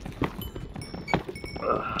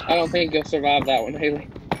 I don't think you'll survive that one, Haley.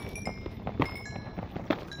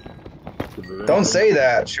 Don't say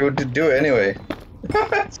that, she would do it anyway.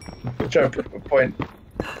 Trying to prove a point.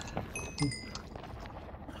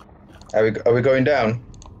 Are we going down?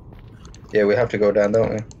 Yeah, we have to go down, don't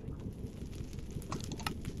we?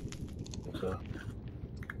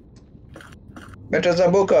 Mr.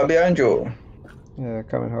 Zabooka, behind you. Yeah,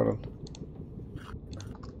 coming. Hold on.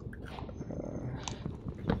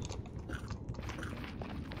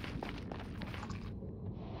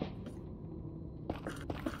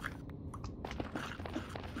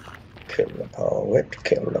 Kill the poet,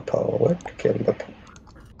 kill the poet, kill the poet.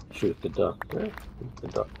 Shoot the duck. Shoot the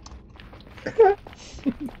duck.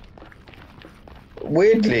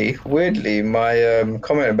 Weirdly, my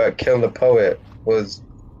comment about kill the poet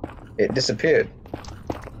it disappeared.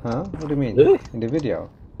 Huh? What do you mean? Really? In the video?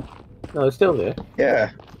 No, it's still there.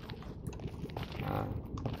 Yeah. Ah,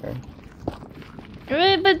 okay.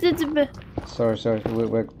 Sorry,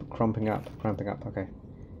 we're cramping up, okay.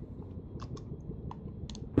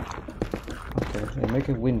 Okay, yeah, make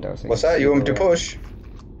a window. So What's that? You want me to push?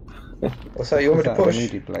 What's that? You want me to push?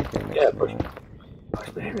 MoodyBlake, Yeah, push.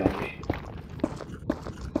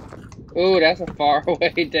 Ooh, that's a far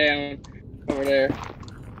way down over there.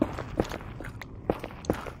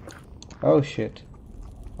 Oh shit.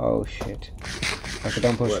 Oh shit. Okay,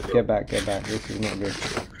 don't push. Get back. This is not good.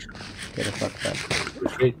 Get the fuck back.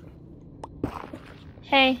 Retreat.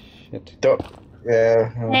 Hey. Shit. Yeah.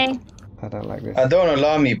 Hey. I don't like this. Don't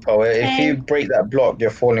alarm me, poet. If Hey. you break that block,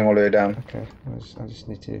 you're falling all the way down. Okay, I just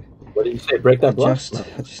need to What did you say? Break that block?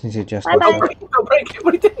 I just need to adjust. Bye-bye. Don't break it! Don't break it!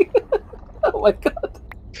 What are you doing? Oh my god!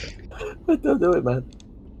 Don't do it, man.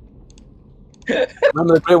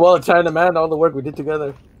 Remember the Great Wall of China, man? All the work we did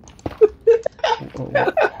together.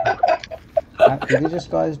 Did these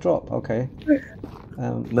guys drop? Okay.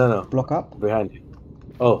 No. Block up. Behind you.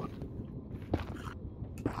 Oh.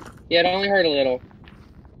 Yeah, it only hurt a little.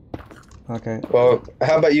 Okay. Well,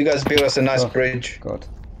 how about you guys build us a nice bridge? God,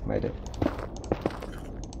 made it.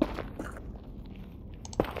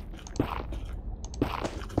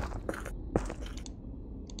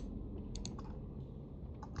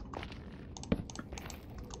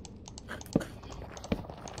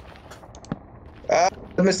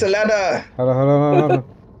 Mr. Ladder! Hello.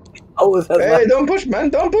 Oh, is that Hey, don't push, man!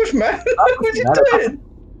 Don't push, man! What you doing?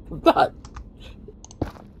 not?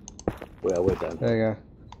 Well, wait down. There you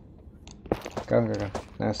go. Go.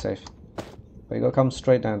 Now it's safe. But you gotta come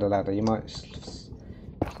straight down the ladder. You might just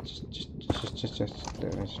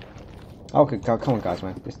okay, come on guys,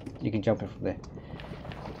 man. You can jump in from there.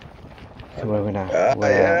 So where are we now?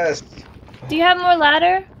 Yes. Do you have more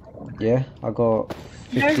ladder? Yeah, I got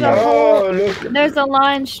 50. There's a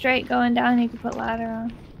line straight going down you can put ladder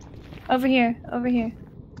on. Over here. Okay,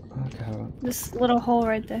 hold on. This little hole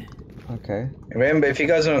right there. Okay. Remember, if you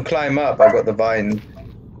guys want to climb up, I've got the vine.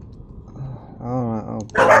 Alright, oh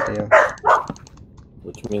bad idea.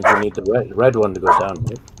 Which means we need the red one to go down,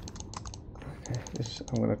 right? Okay,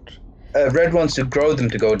 I'm gonna... Red ones to grow them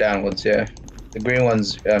to go downwards, yeah. The green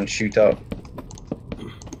ones shoot up.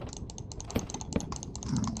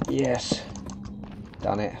 Yes.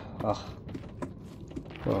 Done it. Oh.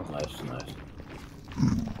 Oh.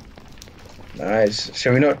 Nice.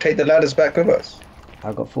 Shall we not take the ladders back with us?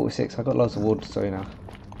 I've got 46. I've got lots of wood, so you know.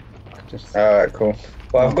 Just... Alright, cool.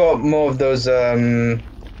 Well, I've got more of those, got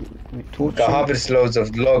harvest loads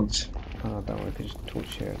of logs. Oh, don't worry, we can just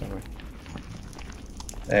torch here, don't we?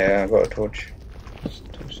 Yeah, I've got a torch.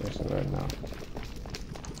 Just torch this right now.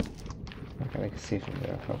 Okay, I can see from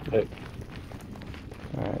there, hopefully.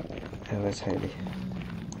 Alright, where's Haley?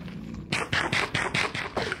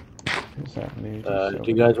 Who's that mood?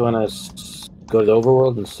 Do you guys want to go to the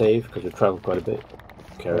overworld and save? Because we've traveled quite a bit.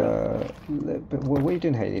 But what are you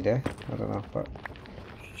doing, Haley, there? I don't know, but...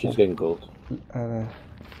 She's getting gold. I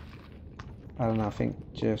don't know, I think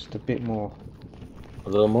just a bit more. A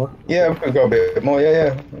little more? Yeah, we've got a bit more,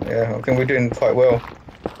 yeah. I think we're doing quite well.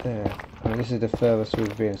 Yeah, I mean, this is the furthest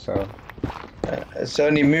we've been, so... It's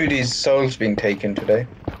only Moody's soul's been taken today.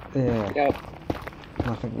 Yeah. Yep.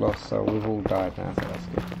 Nothing lost, so we've all died now, so that's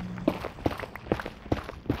good.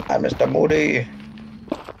 Hi, Mr. Moody.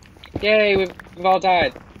 Yay, we've all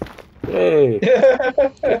died. Yay!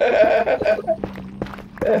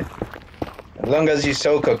 As long as you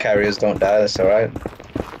Soko carriers don't die, that's alright.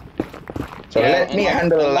 So Yeah, let me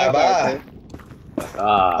handle the lava.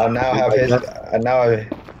 I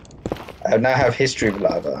now have history of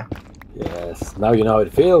lava. Yes, now you know how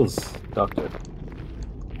it feels, Doctor.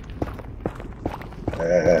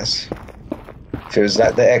 Yes. Feels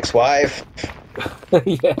like the ex-wife.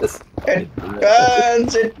 Yes. It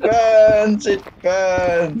burns, it burns, it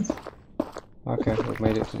burns. Okay, we've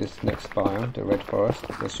made it to this next biome, the red forest.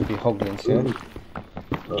 There should be hoglins here.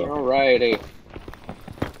 Alrighty.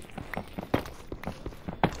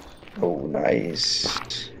 Oh, nice.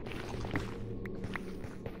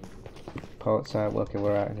 Poets out, working,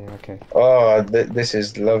 we're out in here, okay. Oh, this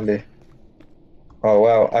is lovely. Oh,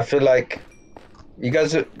 wow. I feel like... You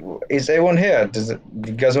guys... Is everyone here? Do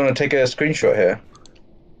you guys want to take a screenshot here?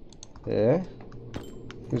 Yeah?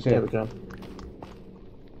 Who's here? Yeah, we can.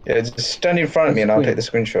 Yeah, just stand in front of me and I'll take the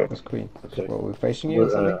screenshot. That's Queen. Okay. What, we're facing you or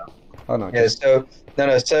something? Oh, no. Yeah, so...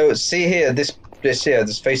 No, so see here, this here,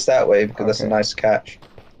 just face that way because that's a nice catch.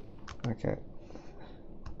 Okay.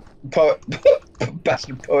 Poet.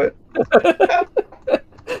 Bastard poet.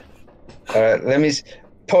 Alright, let me...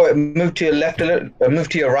 Poet, move to your left a little... move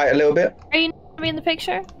to your right a little bit. Are you in the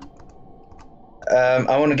picture?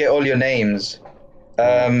 I want to get all your names.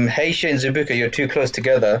 HaeShay and Zabooka, you're too close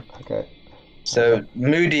together. Okay. So,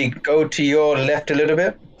 Moody, go to your left a little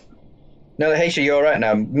bit. No, HaeShay, you're right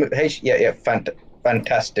now. HaeShay, yeah,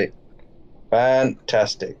 fantastic.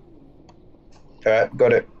 Fantastic. Alright,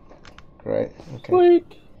 got it. Great. Okay. Sweet.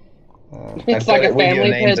 It's like a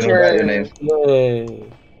family picture.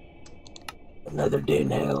 Yay. Another day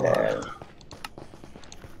now.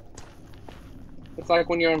 It's like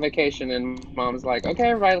when you're on vacation and mom's like, okay,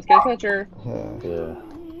 everybody, let's get a picture. Yeah.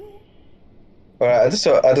 Alright, I just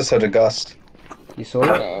heard a gust. You saw it?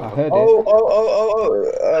 I heard it. Oh.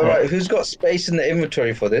 Alright, who's got space in the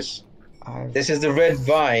inventory for this? This is the red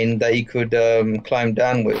vine that you could climb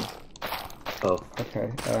down with. Oh.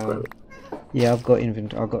 Okay. Yeah, I've got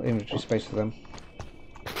inventory space for them.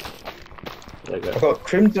 There you go. I've got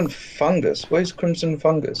crimson fungus. Where's crimson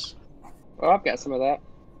fungus? Oh, I've got some of that.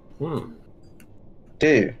 Do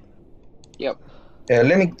you? Yep. Yeah,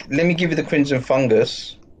 let me give you the crimson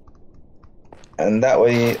fungus. And that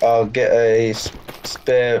way I'll get a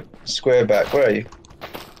spare square back. Where are you?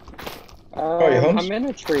 Where are you, Holmes? I'm in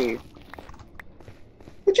a tree.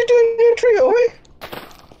 What you doing in your tree, Owie?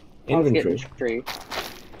 I was getting a tree.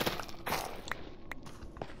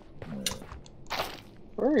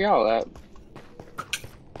 Where are y'all at?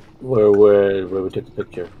 Where we took the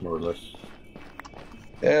picture, more or less.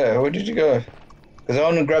 Yeah, where did you go? Because I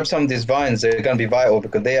want to grab some of these vines. They're going to be vital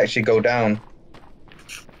because they actually go down.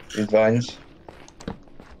 These vines.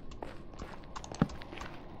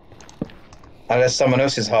 Unless someone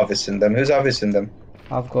else is harvesting them. Who's harvesting them?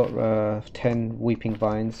 I've got 10 weeping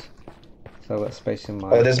vines. So I've got space in my...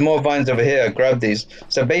 Oh, there's more vines over here. Grab these.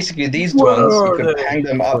 So basically these ones, you can hang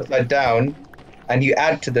them upside down and you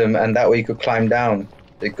add to them, and that way you could climb down.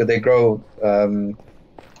 They grow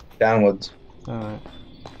downwards. Alright.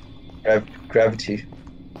 Gravity.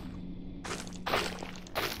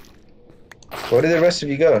 Where did the rest of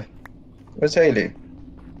you go? Where's Haley?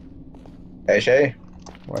 HaeShay?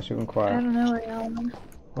 Why is she gone I quiet? don't know where y'all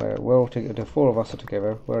are. We're all together. The 4 of us are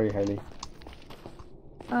together. Where are you, Haley?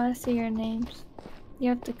 Oh, I see your names. You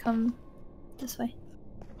have to come this way.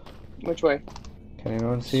 Which way? Can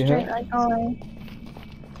anyone see Straight, her? like always.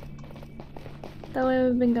 That way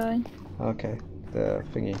we've been going. Okay. The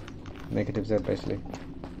thingy. Negative Z, basically.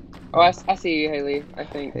 Oh, I see you, Haley, I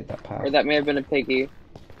think. Hit that path. Or that may have been a piggy.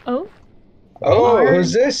 Oh? Oh,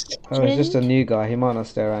 who's this? Oh, it's just a new guy. He might not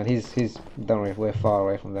stay around. He's. Don't worry. We're far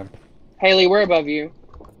away from them. Haley, we're above you.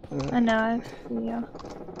 I know, I see you.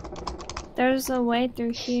 There's a way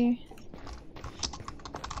through here.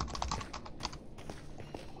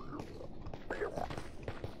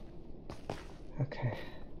 Okay.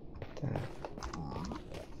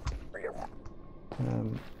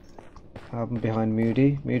 I'm behind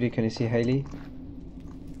Moody. Moody, can you see Haley?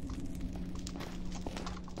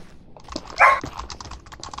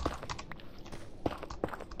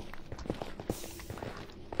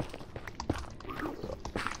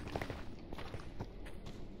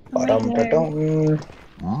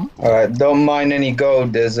 Alright, don't mind any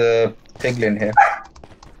gold. There's a piglin here.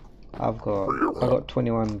 I got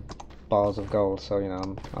 21 bars of gold, so you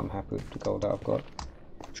know I'm happy with the gold that I've got.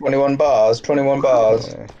 21 bars. 21 bars.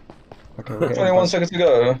 Yeah. Okay, we're 21 seconds to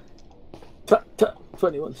go.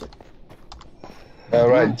 21 seconds.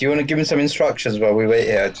 Alright, do you want to give him some instructions while we wait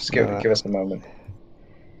here? Just give us a moment.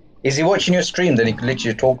 Is he watching your stream? Then you can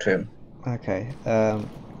literally talk to him. Okay.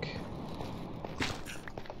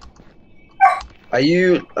 Are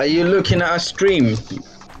you looking at our stream?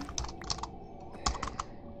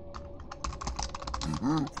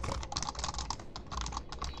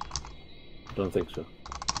 Don't think so.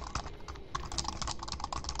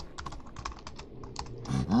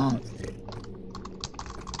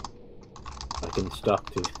 I can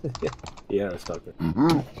stalk too. Yeah, I stalked it.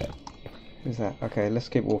 Who's that? Okay, let's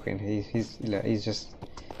keep walking. He's just.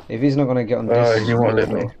 If he's not gonna get on this. You won't let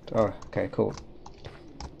me. Oh, okay, cool.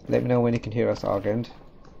 Let me know when you can hear us, Argand.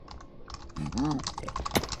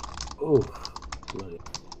 Oh, bloody.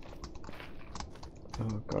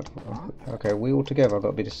 Oh god. Okay, we all together. I've got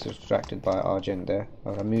to be distracted by Argent there.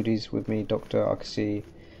 Moody's with me, Doctor. I can see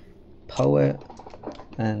Poet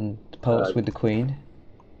and Poet's with the Queen.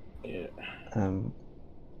 Yeah.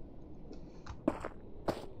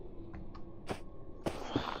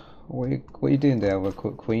 What are you doing there with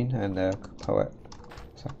Queen and Poet?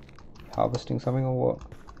 Is that harvesting something or what?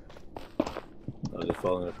 I'm just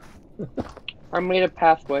following it. I made a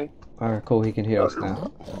pathway. Alright, cool, he can hear us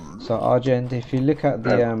now. So Argent, if you look at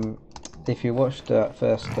the if you watch the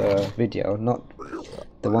first video, not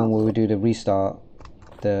the one where we do the restart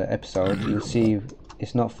the episode, you'll see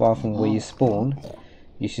it's not far from where you spawn.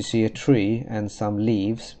 You should see a tree and some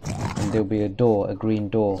leaves, and there'll be a door, a green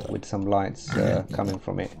door with some lights coming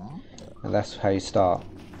from it, and that's how you start.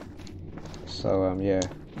 So yeah.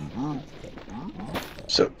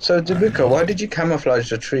 So Zabooka, why did you camouflage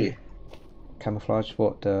the tree? Camouflage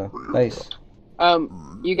what? The base?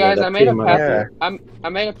 You guys, Yeah, I made a tree, pathway. I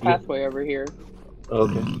made a pathway over here.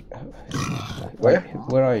 Okay.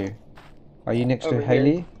 Where are you? Are you next Over to here.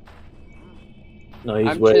 Haley? No, he's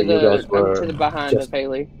I'm where to you guys the were. I'm to the behind just... of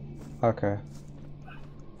Haley. Okay.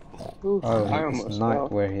 Oof, Oh, I it's almost night fell.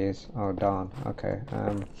 where he is. Oh darn. Okay.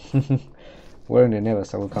 We're in the Nether,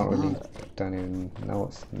 so we can't really. Don't even know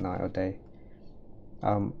what's night or day.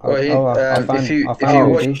 I found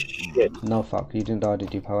Moody. Shit. No fuck, you didn't die,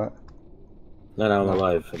 did you, Poet? No, I'm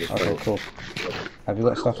alive. I just Okay, fell. cool. Have you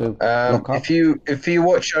got stuff to block up? If you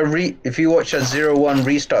watch a 01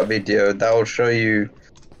 restart video, that will show you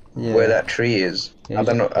where that tree is. Yeah, I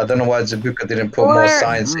don't know why Zabooka didn't put more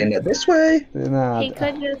signs in it this way. Nah, He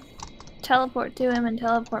could just teleport to him and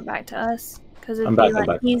teleport back to us. Because it'd I'm be back, like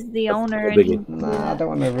I'm back. he's the owner a and biggie. nah, I don't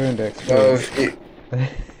want to ruin the So experience.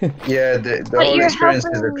 yeah, the But whole you're experience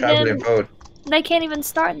is a helping traveling them. boat. They can't even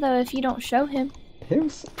start though if you don't show him.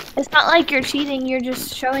 Here's... It's not like you're cheating, you're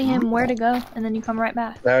just showing him where to go and then you come right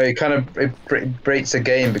back. No, it breaks the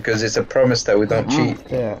game because it's a promise that we don't cheat.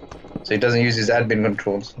 Yeah, So he doesn't use his admin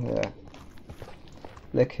controls. yeah.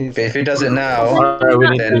 Look, he's... But if he does it now, Alright, we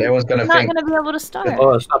need then everyone's gonna He's not think. gonna be able to start.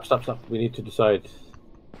 Oh, stop. We need to decide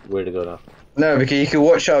where to go now. No, because you can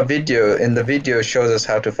watch our video. In the video, it shows us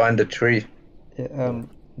how to find the tree.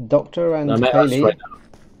 Doctor and No, I meant us Haley... right now.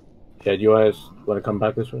 Yeah, do you guys want to come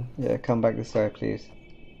back this way? Yeah, come back this way, please.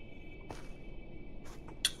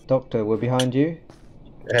 Doctor, we're behind you.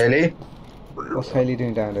 Haley? What's Haley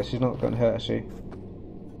doing down there? She's not gotten hurt, has she?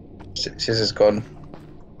 She's just gone.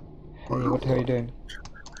 Haley, what the hell are you doing?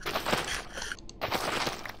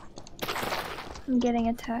 I'm getting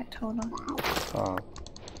attacked. Hold on. Oh.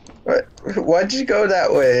 What? Why did you go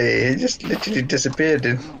that way? He just literally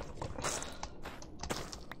disappeared.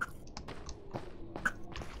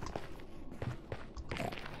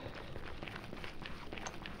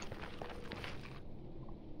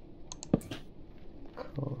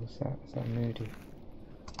 Cool. Is that Moody?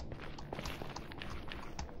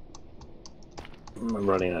 I'm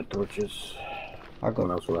running out of torches. I got.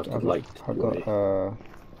 Someone else will have to light. I've got.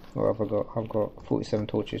 What have I got? I've got 47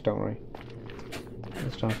 torches. Don't worry.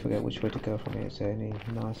 Let's try and forget which way to go from here. Is there any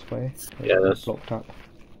nice way? Yeah, that's blocked up.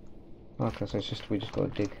 Okay, so it's just we just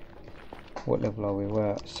got to dig. What level are we?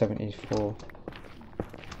 We're at 74.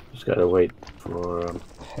 Just gotta wait for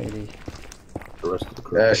Haley. the rest of the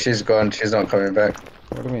crew. She's gone. She's not coming back.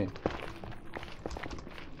 What do you mean?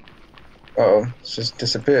 Uh-oh, she's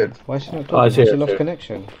disappeared. Why is she not Oh, I talking? see Has her, she lost see her.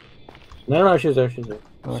 connection? No, she's there. She's there.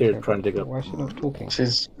 Okay, She's trying to dig up. why is she not talking?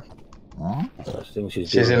 She's I think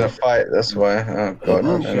she's in doing a fight. That's why. Oh god.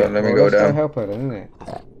 Oh, Hang shit. on, let me Well, go let's down. help her then, isn't it?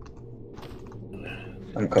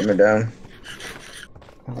 I'm coming down.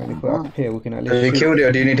 And when you put up here, we can at Have you least. killed her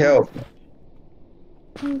or do you need help?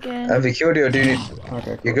 I'm good. Have you killed her or do you need...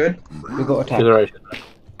 Okay, You cool. good? We got She's attacked. alright.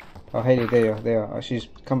 Oh, Haley, there you are. There you are. She's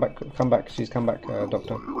come back. Come back. She's come back,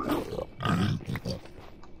 Doctor.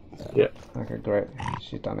 Yeah. Okay, great.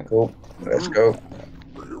 She's done it. Cool. Let's go.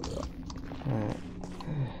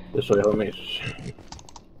 This way, homies.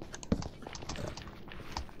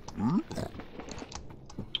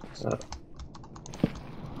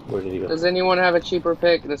 Where did he go? Does anyone have a cheaper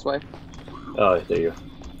pick? This way. Oh, there you go.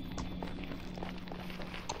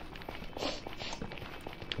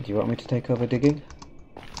 Do you want me to take over digging?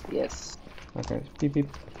 Yes. Okay. Beep beep.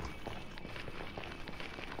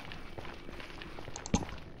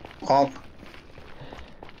 Honk.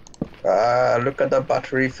 Look at the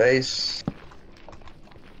battery face.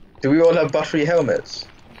 Do we all have battery helmets?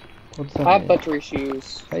 What's that? I have mean? buttery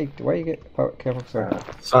shoes. Hey, why you get? Oh, careful, sorry.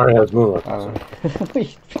 Sorry, I was moving. Bloody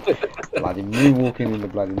moonwalking in the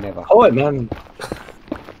bloody Nether. Oh, wait, man.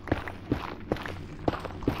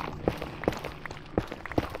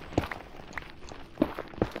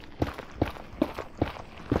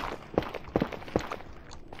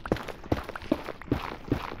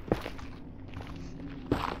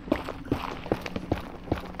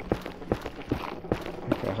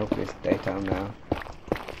 Okay, hopefully it's daytime now.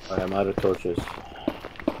 I am out of torches.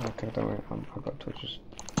 Okay, don't worry, I've got torches.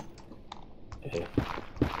 Yeah.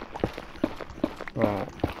 Right,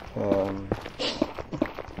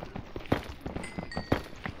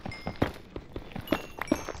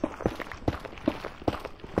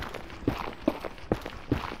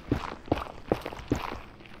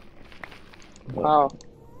 Wow.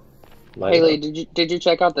 Light Haley, up. did you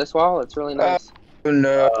check out this wall? It's really nice. Oh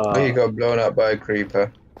no, he got blown up by a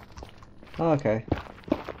creeper. oh, okay.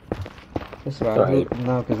 That's right. Sorry.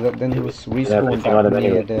 No, because then he was everything respawned out back of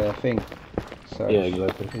near anyway. the thing. So, Yeah,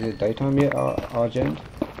 exactly. is it daytime yet, Argent?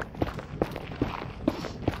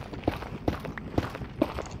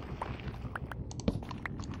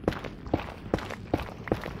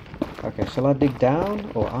 Okay, shall I dig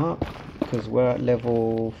down or up? Because we're at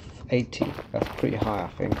level 80. That's pretty high, I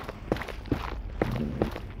think.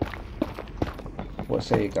 What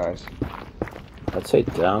say you guys? I'd say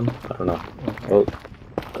down. I don't know. Okay. Oh,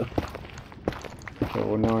 Okay,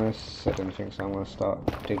 well, no one has said anything, so I'm going to start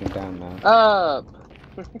digging down now. Up.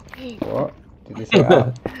 What? Did you say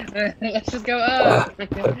up? Let's just go up.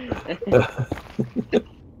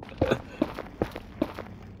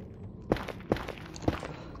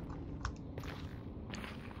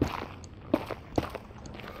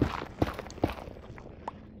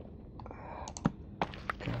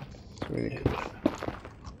 God, it's really cool.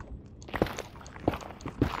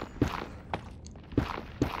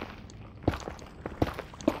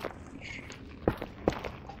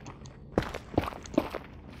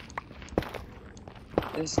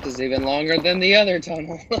 This is even longer than the other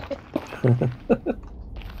tunnel.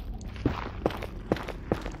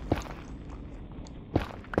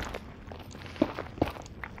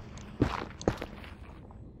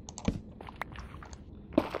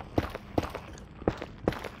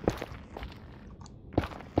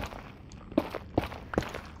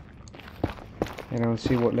 Anyone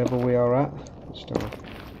see what level we are at? Still,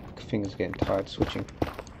 fingers getting tired switching.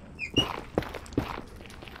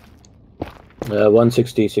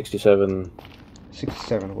 160, 67.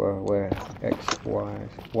 67. Where X, Y,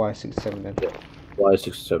 Y 67 then. Yeah. Y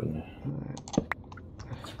 67.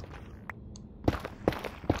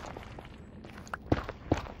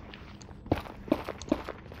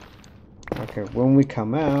 Okay, when we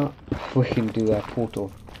come out, we can do our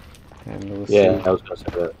portal, and we'll Yeah, see. I was gonna say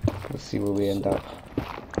that. We'll see where we end up.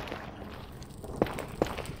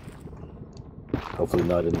 Hopefully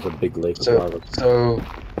not in some big lake of So, lava.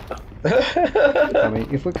 I mean,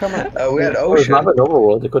 if we come out, we had Oh, it's ocean. not an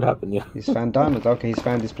overworld. It could happen. Yeah. he's found diamonds. Okay, he's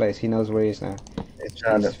found this place. He knows where he is now. It's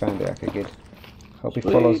found He's it. found it. Okay, good. Hope he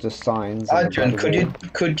Sweet. follows the signs. and Adrian, the wall.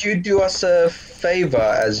 could you do us a favor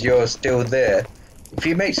as you're still there? If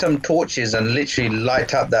you make some torches and literally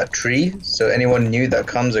light up that tree, so anyone new that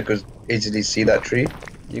comes that could easily see that tree,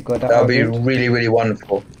 You got that? that would be Argent? really, really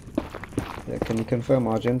wonderful. Yeah, can you confirm,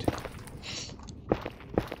 Argent?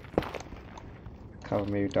 Cover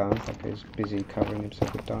me with diamonds. Okay, he's busy covering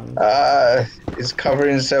himself with diamonds. He's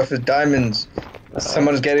covering himself with diamonds.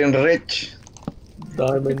 Someone's getting rich.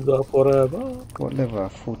 Diamonds are forever. What level?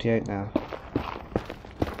 48 now.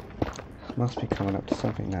 Must be coming up to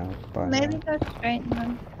something now. By Maybe now. go straight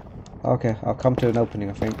now. Okay, I'll come to an opening,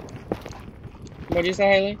 I think. What'd you say,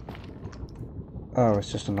 Haley? Oh, it's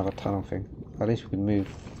just another tunnel thing. At least we can move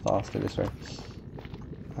faster this way.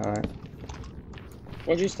 Alright.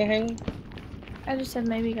 What'd you say, Haley? I just said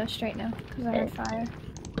maybe go straight now, because I heard fire.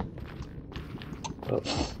 Oh.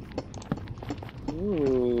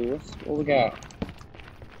 Ooh, what we got?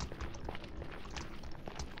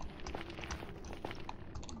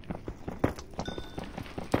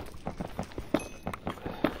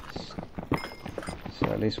 So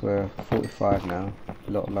at least we're 45 now.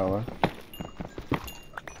 A lot lower.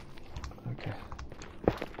 Okay.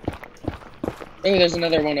 Oh, there's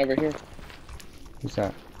another one over here. Who's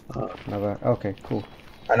that? Another. Okay, cool.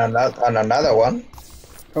 And another one.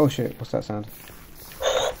 Oh shit, what's that sound?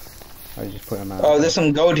 I just put him out. Oh, there's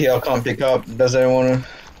some gold here I can't pick up. Does anyone want to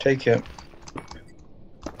take it?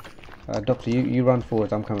 Doctor, you run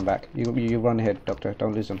forwards, I'm coming back. You run ahead, Doctor.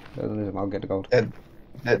 Don't lose them. Don't lose them, I'll get the gold.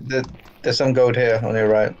 There's some gold here on your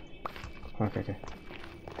right. Okay.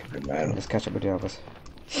 Good man. Let's catch up with the others.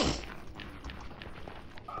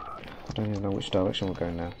 I don't even know which direction we're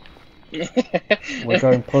going now. We're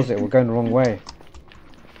going positive, we're going the wrong way.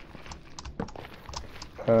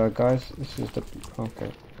 Guys, this is the...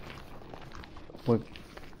 Okay.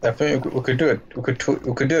 I think we could do it. We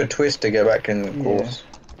could do a twist to get back in course.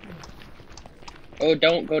 Oh,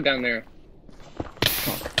 don't go down there.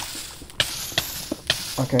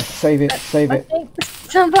 Okay, save it. I think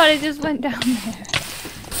somebody just went down there.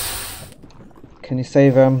 Can you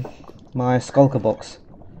save my skulker box?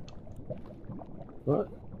 What?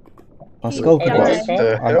 My skulker box.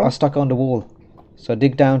 I I stuck it on the wall. So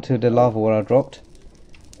dig down to the lava where I dropped.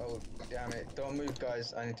 Oh damn it! Don't move,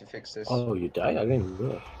 guys. I need to fix this. Oh, you died? I didn't even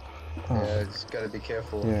realize. Yeah, just gotta be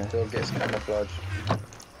careful. Yeah. Don't get camouflage.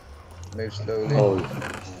 Move slowly. Oh,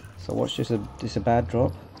 So watch this. It's a bad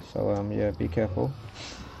drop. So yeah, be careful.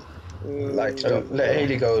 Like, let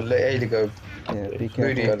Haley go. Let Haley go. Yeah, be Moody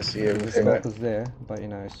careful. gotta see The everything. skulker's there, but you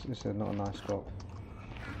know it's not a nice drop.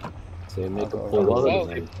 so make a got full it. water Oh.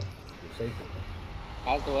 design.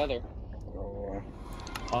 How's the weather? Oh,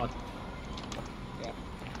 Hot.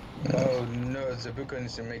 oh no, Zabooka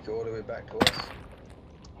needs to make it all the way back to us.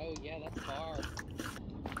 Oh yeah, that's far.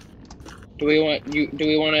 Do we want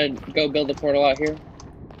to go build a portal out here?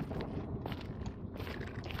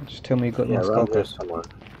 Just tell me you got Yeah, no around there skulker. somewhere.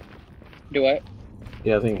 Do what?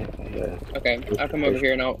 Yeah, I think. Yeah. Okay, I'll come over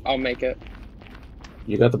here and I'll make it.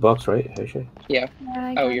 You got the box, right, HaeShay? Yeah. Yeah,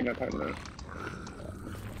 I Oh, got you're it. not talking to me.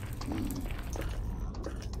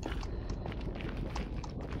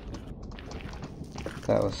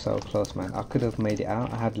 That was so close, man. I could have made it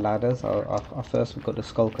out. I had ladders. I first got the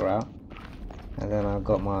skulker out, and then I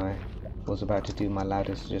was about to do my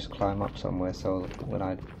ladders to just climb up somewhere. So when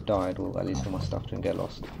I died, well, at least all my stuff didn't get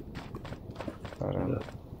lost. But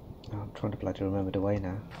I'm trying to bloody remember the way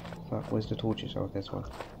now. Fuck, where's the torches? Oh, there's one.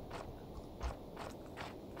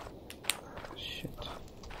 Shit.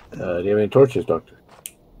 Do you have any torches, Doctor?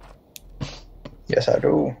 Yes, I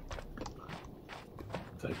do.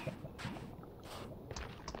 Thank you.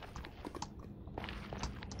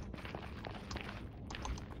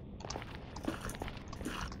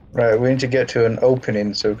 Right, we need to get to an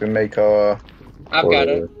opening so we can make our. I've got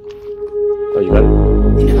it. Oh, you got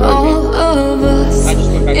it? All of us, I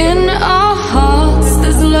just went back in to our hearts,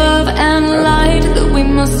 there's love and light that we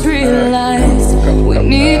must realize. We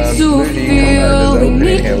need to feel, we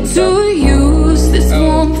need to use this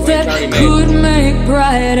warmth that could make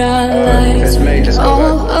bright our lives.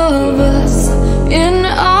 All of us, in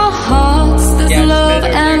our hearts, there's love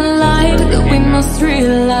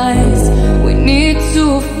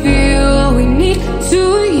feel, we need to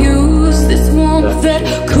use this warmth that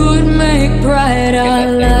could make bright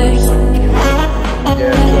our lives.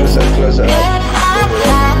 Yeah, close it up.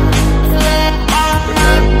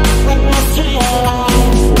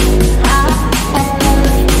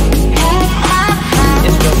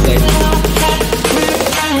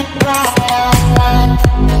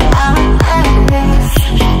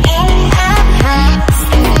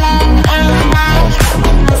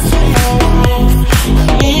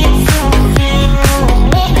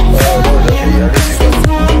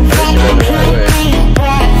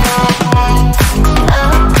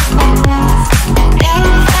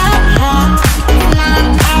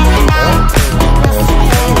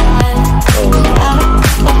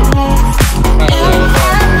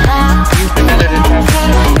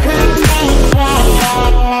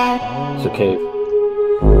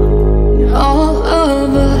 All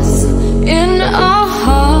of us, in our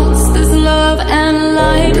hearts, there's love and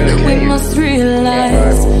light. We must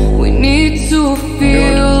realize we need to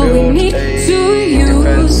feel, we need to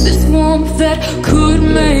use this warmth that could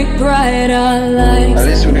make bright our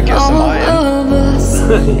lives. All of us,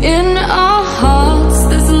 in our hearts,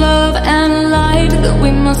 there's love and light that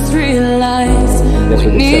we must realize. We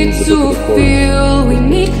need to feel, we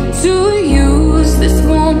need to use this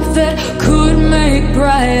warmth that could make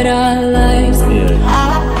bright our lives. Yeah.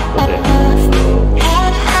 Okay.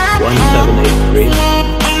 1783.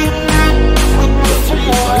 That's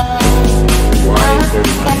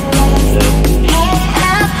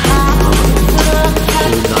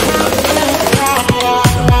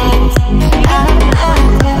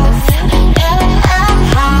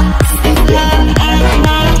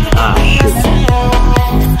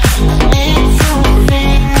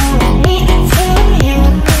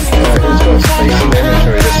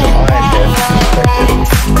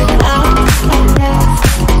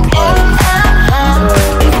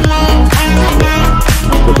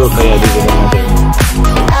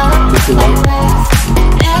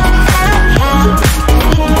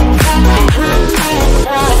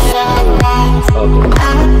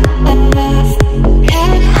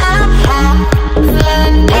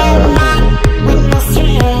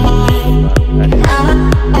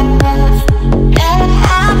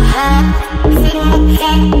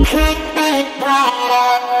 'Could make bright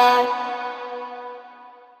our lives.